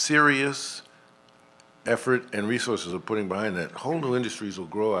serious effort and resources are putting behind that, whole new industries will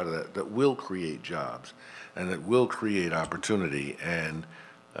grow out of that will create jobs and that will create opportunity. And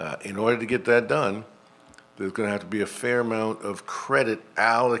in order to get that done, there's going to have to be a fair amount of credit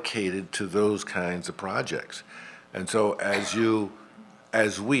allocated to those kinds of projects. And so as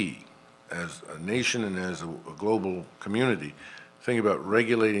we, as a nation and as a global community, think about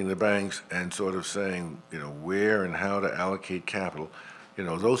regulating the banks and sort of saying, where and how to allocate capital,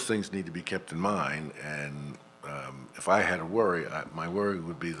 those things need to be kept in mind. And if I had a worry, my worry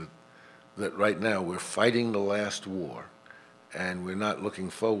would be that right now we're fighting the last war, and we're not looking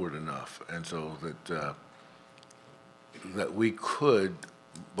forward enough. And so that we could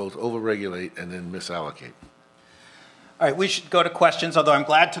both overregulate and then misallocate. All right, we should go to questions, although I'm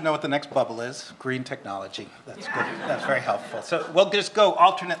glad to know what the next bubble is. Green technology. That's good. That's very helpful. So we'll just go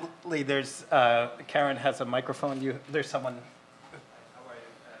alternately. There's, Karen has a microphone. There's someone. How are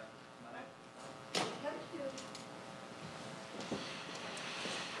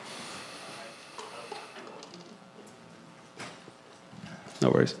you?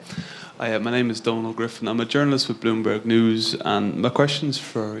 No worries. Hi, my name is Donald Griffin. I'm a journalist with Bloomberg News, and my question's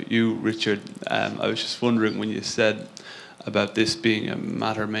for you, Richard. I was just wondering, when you said about this being a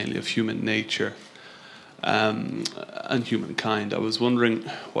matter mainly of human nature and humankind, I was wondering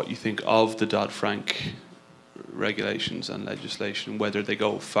what you think of the Dodd-Frank regulations and legislation, whether they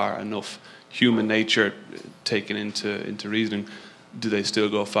go far enough. Human nature taken into reasoning, do they still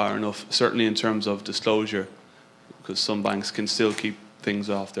go far enough? Certainly in terms of disclosure, because some banks can still keep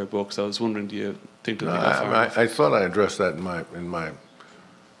things off their books. I was wondering, do you think that they go far enough? I thought I addressed that in my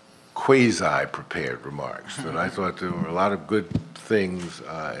quasi-prepared remarks, that I thought there were a lot of good things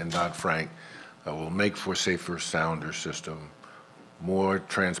in Dodd-Frank that will make for a safer, sounder system, more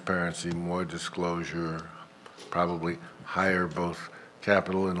transparency, more disclosure, probably higher both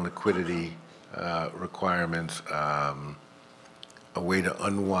capital and liquidity requirements, a way to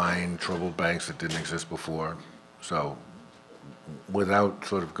unwind troubled banks that didn't exist before. So without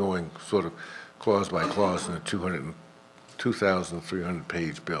sort of going sort of clause by clause in a 2,300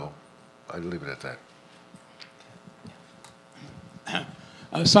 page bill, I'd leave it at that.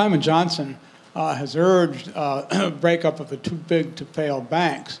 Simon Johnson has urged a breakup of the too big to fail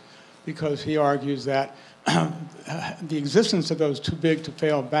banks because he argues that the existence of those too big to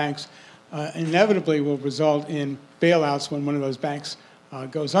fail banks inevitably will result in bailouts when one of those banks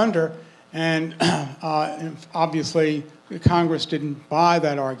goes under. And obviously, Congress didn't buy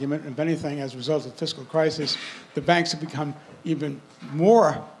that argument. If anything, as a result of the fiscal crisis, the banks have become even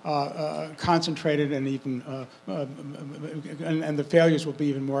more concentrated and even and the failures will be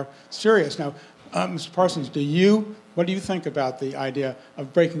even more serious. Now, Mr. Parsons, what do you think about the idea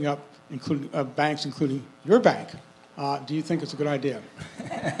of breaking up banks, including your bank? Do you think it's a good idea?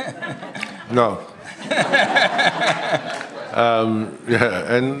 No.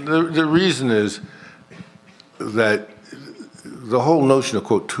 Yeah, and the reason is that the whole notion of,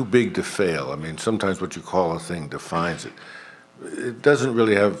 quote, too big to fail, I mean, sometimes what you call a thing defines it. It doesn't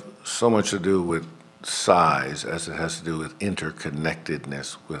really have so much to do with size as it has to do with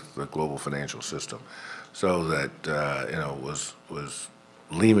interconnectedness with the global financial system. So that, was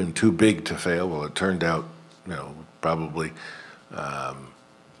Lehman too big to fail? Well, it turned out, probably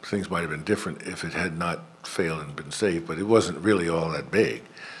things might have been different if it had not failed and been saved, but it wasn't really all that big,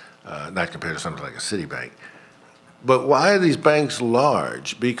 not compared to something like a Citibank. But why are these banks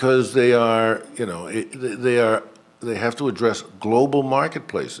large? Because they are, they have to address global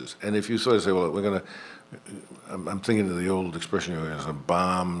marketplaces. And if you sort of say, well, we're going to, I'm thinking of the old expression, we're going to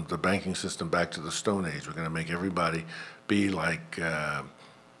bomb the banking system back to the Stone Age. We're going to make everybody be like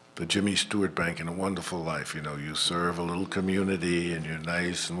the Jimmy Stewart Bank in A Wonderful Life. You serve a little community and you're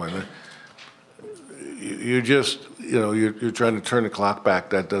nice and whatnot. You're just, you're trying to turn the clock back.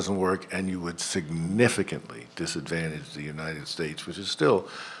 That doesn't work, and you would significantly disadvantage the United States, which is still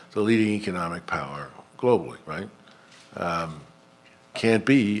the leading economic power globally, right? Can't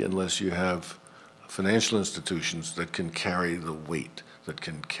be unless you have financial institutions that can carry the weight, that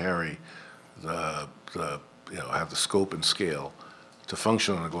can carry have the scope and scale to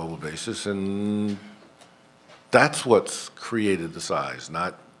function on a global basis, and that's what's created the size,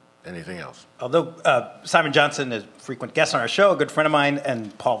 not anything else. Although Simon Johnson is a frequent guest on our show, a good friend of mine,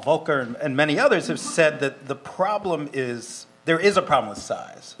 and Paul Volcker and many others have said that the problem is, there is a problem with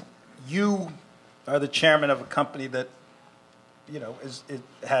size. You are the chairman of a company that, it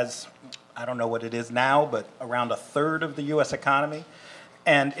has, I don't know what it is now, but around a third of the U.S. economy.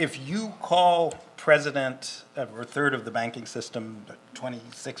 And if you call president, or a third of the banking system,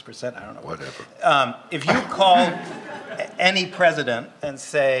 26%, I don't know. Whatever. If you call any president and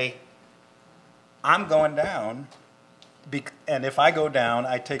say, I'm going down, and if I go down,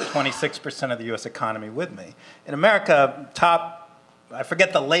 I take 26% of the U.S. economy with me. In America, I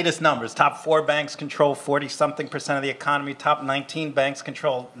forget the latest numbers, top 4 banks control 40-something% of the economy, top 19 banks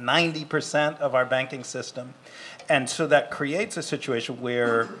control 90% of our banking system. And so that creates a situation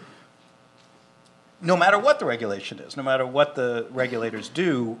where no matter what the regulation is, no matter what the regulators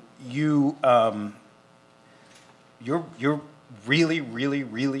do, you're really, really,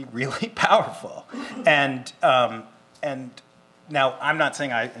 really, really powerful. And now I'm not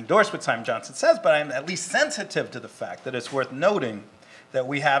saying I endorse what Simon Johnson says, but I'm at least sensitive to the fact that it's worth noting that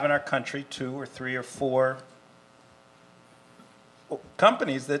we have in our country 2 or 3 or 4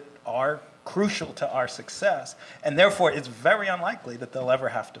 companies that are crucial to our success, and therefore it's very unlikely that they'll ever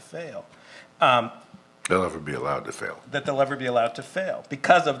have to fail. They'll ever be allowed to fail. That they'll ever be allowed to fail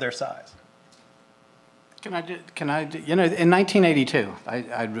because of their size. In 1982,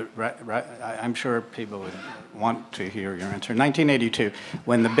 I'm sure people would want to hear your answer. In 1982,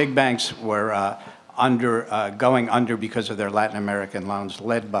 when the big banks were going under because of their Latin American loans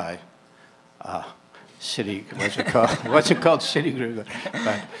led by what's it called? What's it called? Citigroup.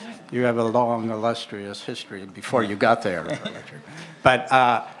 But you have a long, illustrious history before you got there, Richard. But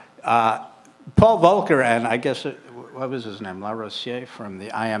Paul Volcker and I guess, what was his name, Larosière from the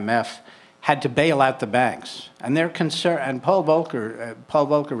IMF, had to bail out the banks. And their concern, and Paul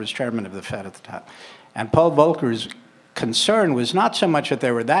Volcker was chairman of the Fed at the time, and Paul Volcker's concern was not so much that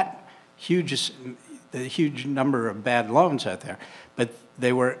there were that huge number of bad loans out there, but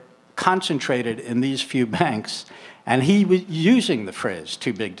they were concentrated in these few banks, and he was using the phrase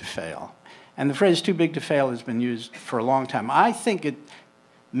too big to fail. And the phrase too big to fail has been used for a long time. I think it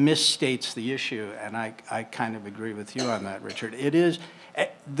misstates the issue, and I kind of agree with you on that, Richard. It is,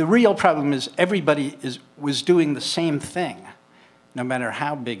 the real problem is everybody was doing the same thing, no matter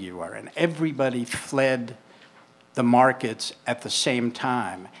how big you are, and everybody fled the markets at the same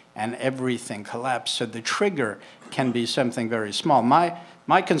time, and everything collapsed. So the trigger can be something very small.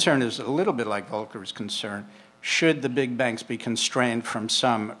 My concern is a little bit like Volcker's concern. Should the big banks be constrained from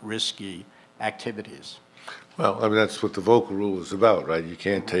some risky activities? Well, I mean, that's what the Volcker rule is about, right? You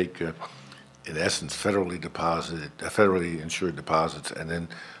can't take, in essence, federally insured deposits and then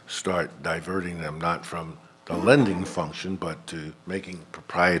start diverting them not from the lending function, but to making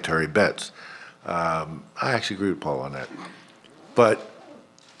proprietary bets. I actually agree with Paul on that. But,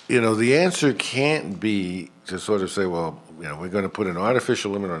 you know, the answer can't be to sort of say, well, you know, we're going to put an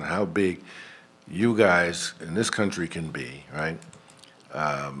artificial limit on how big you guys in this country can be, right?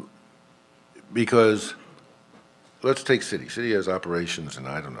 Because let's take Citi. Citi has operations in,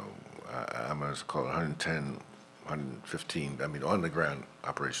 I don't know, I'm going to call it 110, 115, I mean, on-the-ground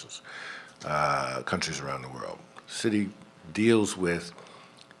operations, countries around the world. Citi deals with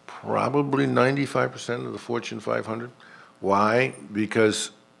probably 95% of the Fortune 500. Why?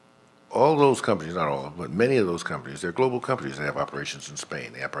 Because all those companies, not all, but many of those companies, they're global companies. They have operations in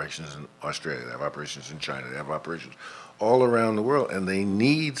Spain, they have operations in Australia, they have operations in China, they have operations all around the world, and they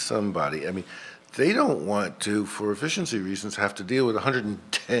need somebody. I mean, they don't want to, for efficiency reasons, have to deal with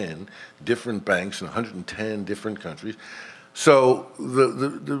 110 different banks in 110 different countries. So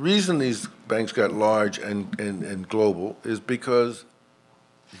the reason these banks got large and global is because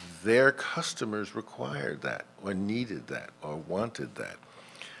their customers required that, or needed that, or wanted that.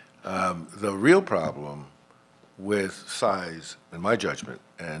 The real problem with size, in my judgment,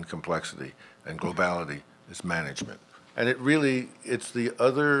 and complexity and globality is management. And it's the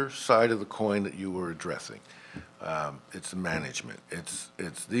other side of the coin that you were addressing. It's management.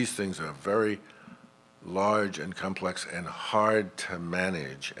 These things are very large and complex and hard to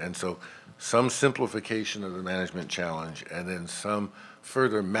manage. And so some simplification of the management challenge and then some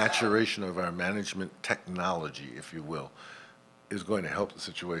further maturation of our management technology, if you will, is going to help the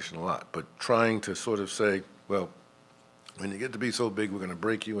situation a lot. But trying to sort of say, well, when you get to be so big, we're going to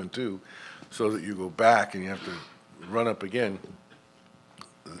break you in two so that you go back and you have to run up again,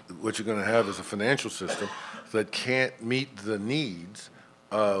 what you're going to have is a financial system that can't meet the needs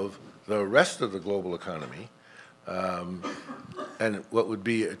of the rest of the global economy. And what would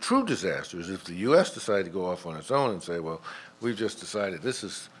be a true disaster is if the U.S. decided to go off on its own and say, well, we've just decided this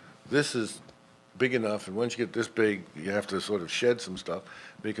is big enough, and once you get this big, you have to sort of shed some stuff,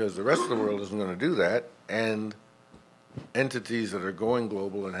 because the rest of the world isn't going to do that, and entities that are going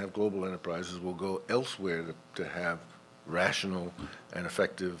global and have global enterprises will go elsewhere to have rational and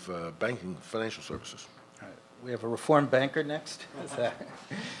effective banking financial services. We have a reformed banker next. Is that?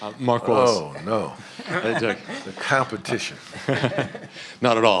 Mark Willis. Oh, no. The competition.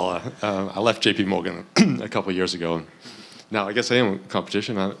 Not at all. I left J.P. Morgan a couple of years ago. And now, I guess I am in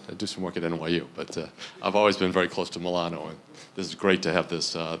competition. I do some work at NYU, but I've always been very close to Milano, and this is great to have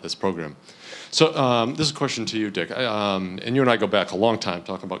this program. So this is a question to you, Dick. And you and I go back a long time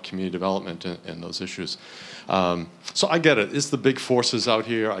talking about community development and those issues. So I get it. It's the big forces out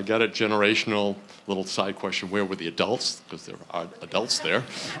here. I get it. Generational. Little side question, where were the adults? Because there are adults there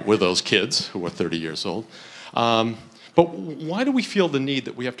with those kids who are 30 years old. But why do we feel the need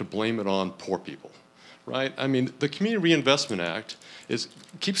that we have to blame it on poor people, right? I mean, the Community Reinvestment Act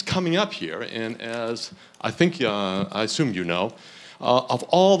keeps coming up here, and as I think, I assume you know, of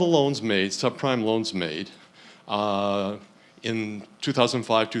all the loans made, subprime loans made, in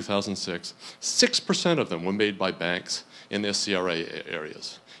 2005, 2006, 6% of them were made by banks in their CRA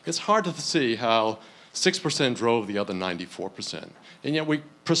areas. It's hard to see how 6% drove the other 94%. And yet we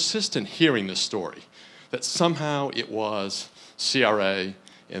persist in hearing this story, that somehow it was CRA,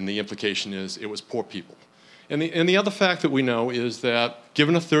 and the implication is it was poor people. And the other fact that we know is that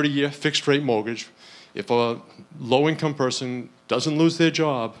given a 30-year fixed-rate mortgage, if a low-income person doesn't lose their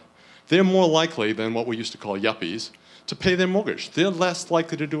job, they're more likely than what we used to call yuppies to pay their mortgage. They're less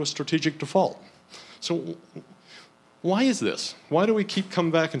likely to do a strategic default. So why is this? Why do we keep coming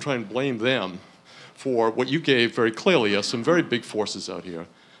back and try and blame them for what you gave very clearly as some very big forces out here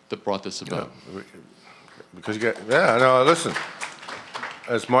that brought this about? Yeah, because you got, yeah, no, listen,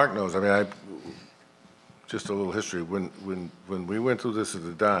 as Mark knows, I mean, just a little history. When we went through this at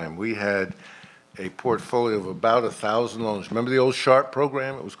the dime, we had a portfolio of about 1,000 loans. Remember the old SHARP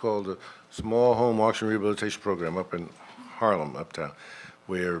program? It was called the Small Home Auction Rehabilitation Program up in Harlem, uptown,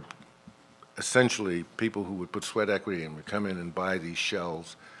 where essentially people who would put sweat equity in would come in and buy these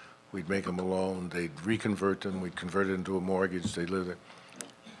shells. We'd make them a loan. They'd reconvert them. We'd convert it into a mortgage. They'd live there.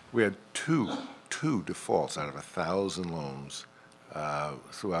 We had two defaults out of 1,000 loans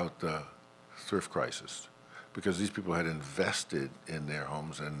throughout the thrift crisis, because these people had invested in their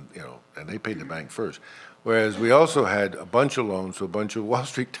homes, and and they paid the bank first. Whereas we also had a bunch of loans to a bunch of Wall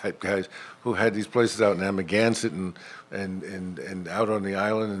Street type guys who had these places out in Amagansett and out on the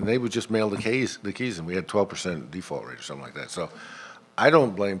island, and they would just mail the keys, and we had 12% default rate or something like that. So I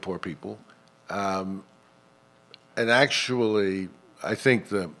don't blame poor people, and actually I think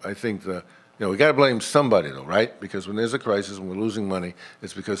the we got to blame somebody though, right? Because when there's a crisis and we're losing money,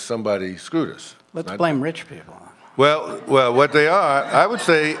 it's because somebody screwed us. Let's blame rich people. Well, what they are, I would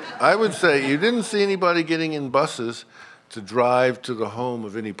say you didn't see anybody getting in buses to drive to the home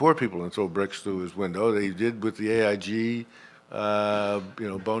of any poor people and throw bricks through his window. They did with the AIG,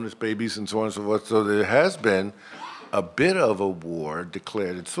 bonus babies and so on and so forth. So there has been a bit of a war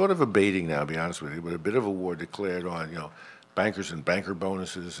declared. It's sort of abating now, to be honest with you, but a bit of a war declared on, bankers and banker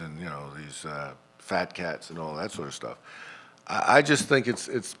bonuses and, these fat cats and all that sort of stuff. I just think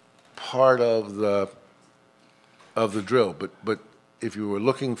it's part of the drill. But if you were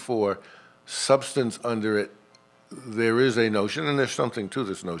looking for substance under it, there is a notion, and there's something to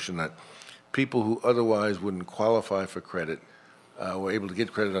this notion, that people who otherwise wouldn't qualify for credit were able to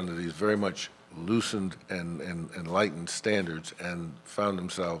get credit under these very much loosened and enlightened standards, and found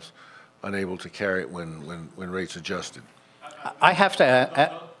themselves unable to carry it when rates adjusted. I have to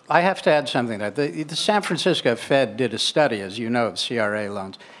add something to that. The San Francisco Fed did a study, as you know, of CRA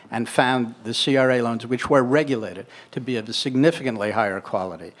loans, and found the CRA loans, which were regulated, to be of a significantly higher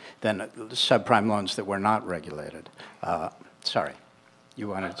quality than subprime loans that were not regulated. Sorry, you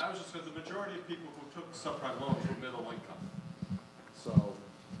wanted to... I was just saying the majority of people who took subprime loans were middle income. So,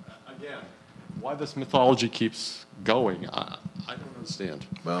 again, why this mythology keeps going, I don't understand.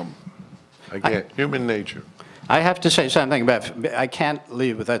 Well, again, human nature. I have to say something about, I can't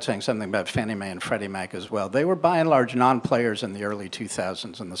leave without saying something about Fannie Mae and Freddie Mac as well. They were by and large non-players in the early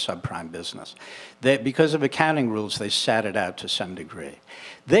 2000s in the subprime business. Because of accounting rules, they sat it out to some degree.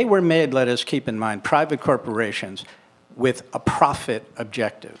 They were made, let us keep in mind, private corporations with a profit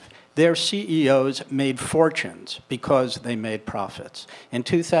objective. Their CEOs made fortunes because they made profits. In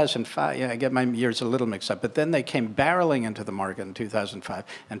 2005, I get my years a little mixed up, but then they came barreling into the market in 2005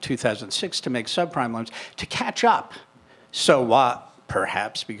 and 2006 to make subprime loans to catch up. So what?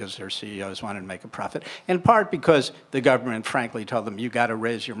 Perhaps because their CEOs wanted to make a profit, in part because the government frankly told them, you got to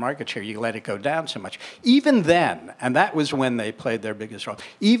raise your market share, you let it go down so much. Even then, and that was when they played their biggest role,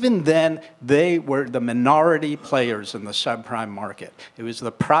 even then they were the minority players in the subprime market. It was the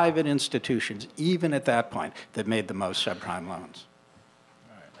private institutions, even at that point, that made the most subprime loans.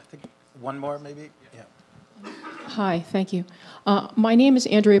 All right, I think one more maybe? Yeah. Hi, thank you. My name is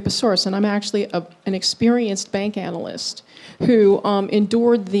Andrea Pasoris, and I'm actually an experienced bank analyst who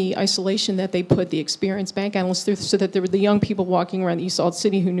endured the isolation that they put the experienced bank analysts through, so that there were the young people walking around the East Salt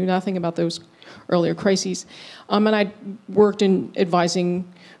City who knew nothing about those earlier crises. And I worked in advising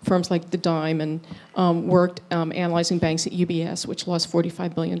firms like the Dime, and worked analyzing banks at UBS, which lost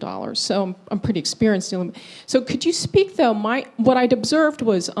 $45 billion. So I'm pretty experienced. So could you speak, though, what I'd observed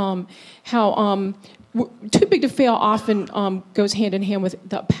was how too big to fail often goes hand in hand with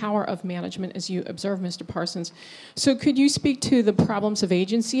the power of management, as you observed, Mr. Parsons. So could you speak to the problems of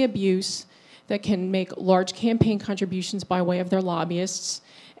agency abuse that can make large campaign contributions by way of their lobbyists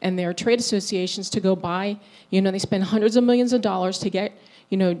and their trade associations to go buy, they spend hundreds of millions of dollars to get,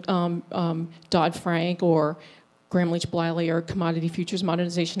 Dodd-Frank or Graham-Leach-Bliley or Commodity Futures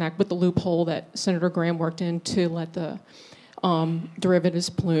Modernization Act with the loophole that Senator Graham worked in to let the derivatives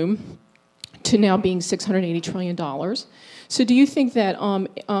plume, to now being $680 trillion. So do you think that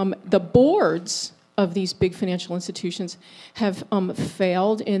the boards of these big financial institutions have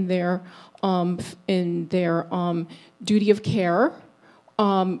failed in their duty of care?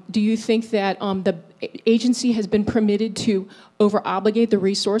 Do you think that the agency has been permitted to over-obligate the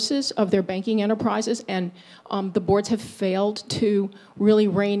resources of their banking enterprises, and the boards have failed to really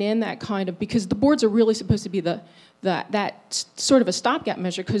rein in that kind of, because the boards are really supposed to be the that's sort of a stopgap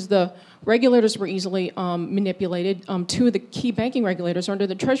measure because the regulators were easily manipulated. Two of the key banking regulators are under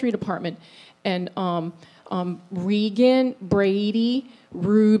the Treasury Department, and Reagan, Brady,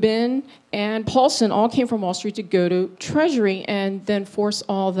 Rubin, and Paulson all came from Wall Street to go to Treasury and then force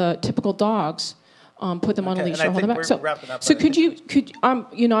all the typical dogs, put them on a leash and hold them back. So could you,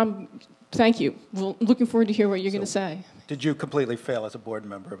 thank you. Well, looking forward to hear what you're going to say. Did you completely fail as a board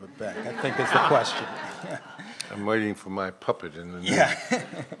member of a bank? I think is the question. I'm waiting for my puppet in the news.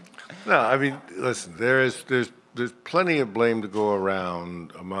 No, I mean, listen, there's plenty of blame to go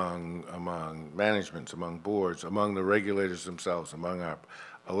around among managements, among boards, among the regulators themselves, among our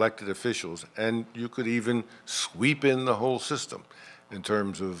elected officials, and you could even sweep in the whole system in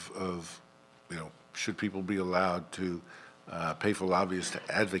terms of should people be allowed to pay for lobbyists to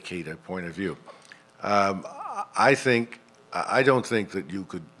advocate a point of view. I don't think that you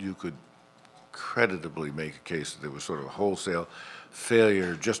could creditably make a case that there was sort of a wholesale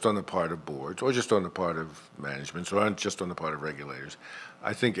failure just on the part of boards or just on the part of managements or just on the part of regulators.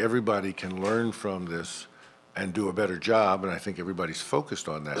 I think everybody can learn from this and do a better job, and I think everybody's focused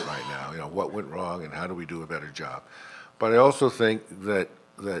on that right now, what went wrong and how do we do a better job. But I also think that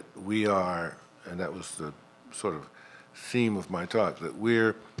we are, and that was the sort of theme of my talk, that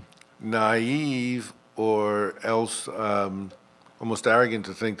we're naive or else almost arrogant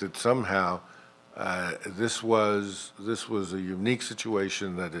to think that somehow this was a unique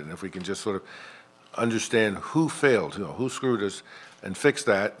situation that, and if we can just sort of understand who failed, who screwed us, and fix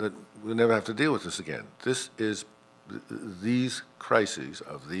that we'll never have to deal with this again. This is these crises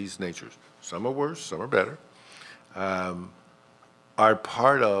of these natures. Some are worse, some are better. Are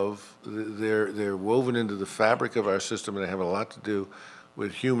part of they're woven into the fabric of our system, and they have a lot to do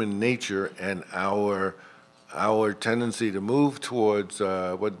with human nature and our tendency to move towards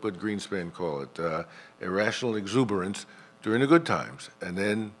what Greenspan call it, irrational exuberance during the good times. And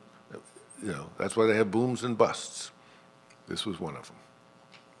then, that's why they have booms and busts. This was one of them.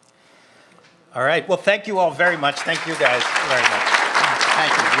 All right. Well, thank you all very much. Thank you guys very much.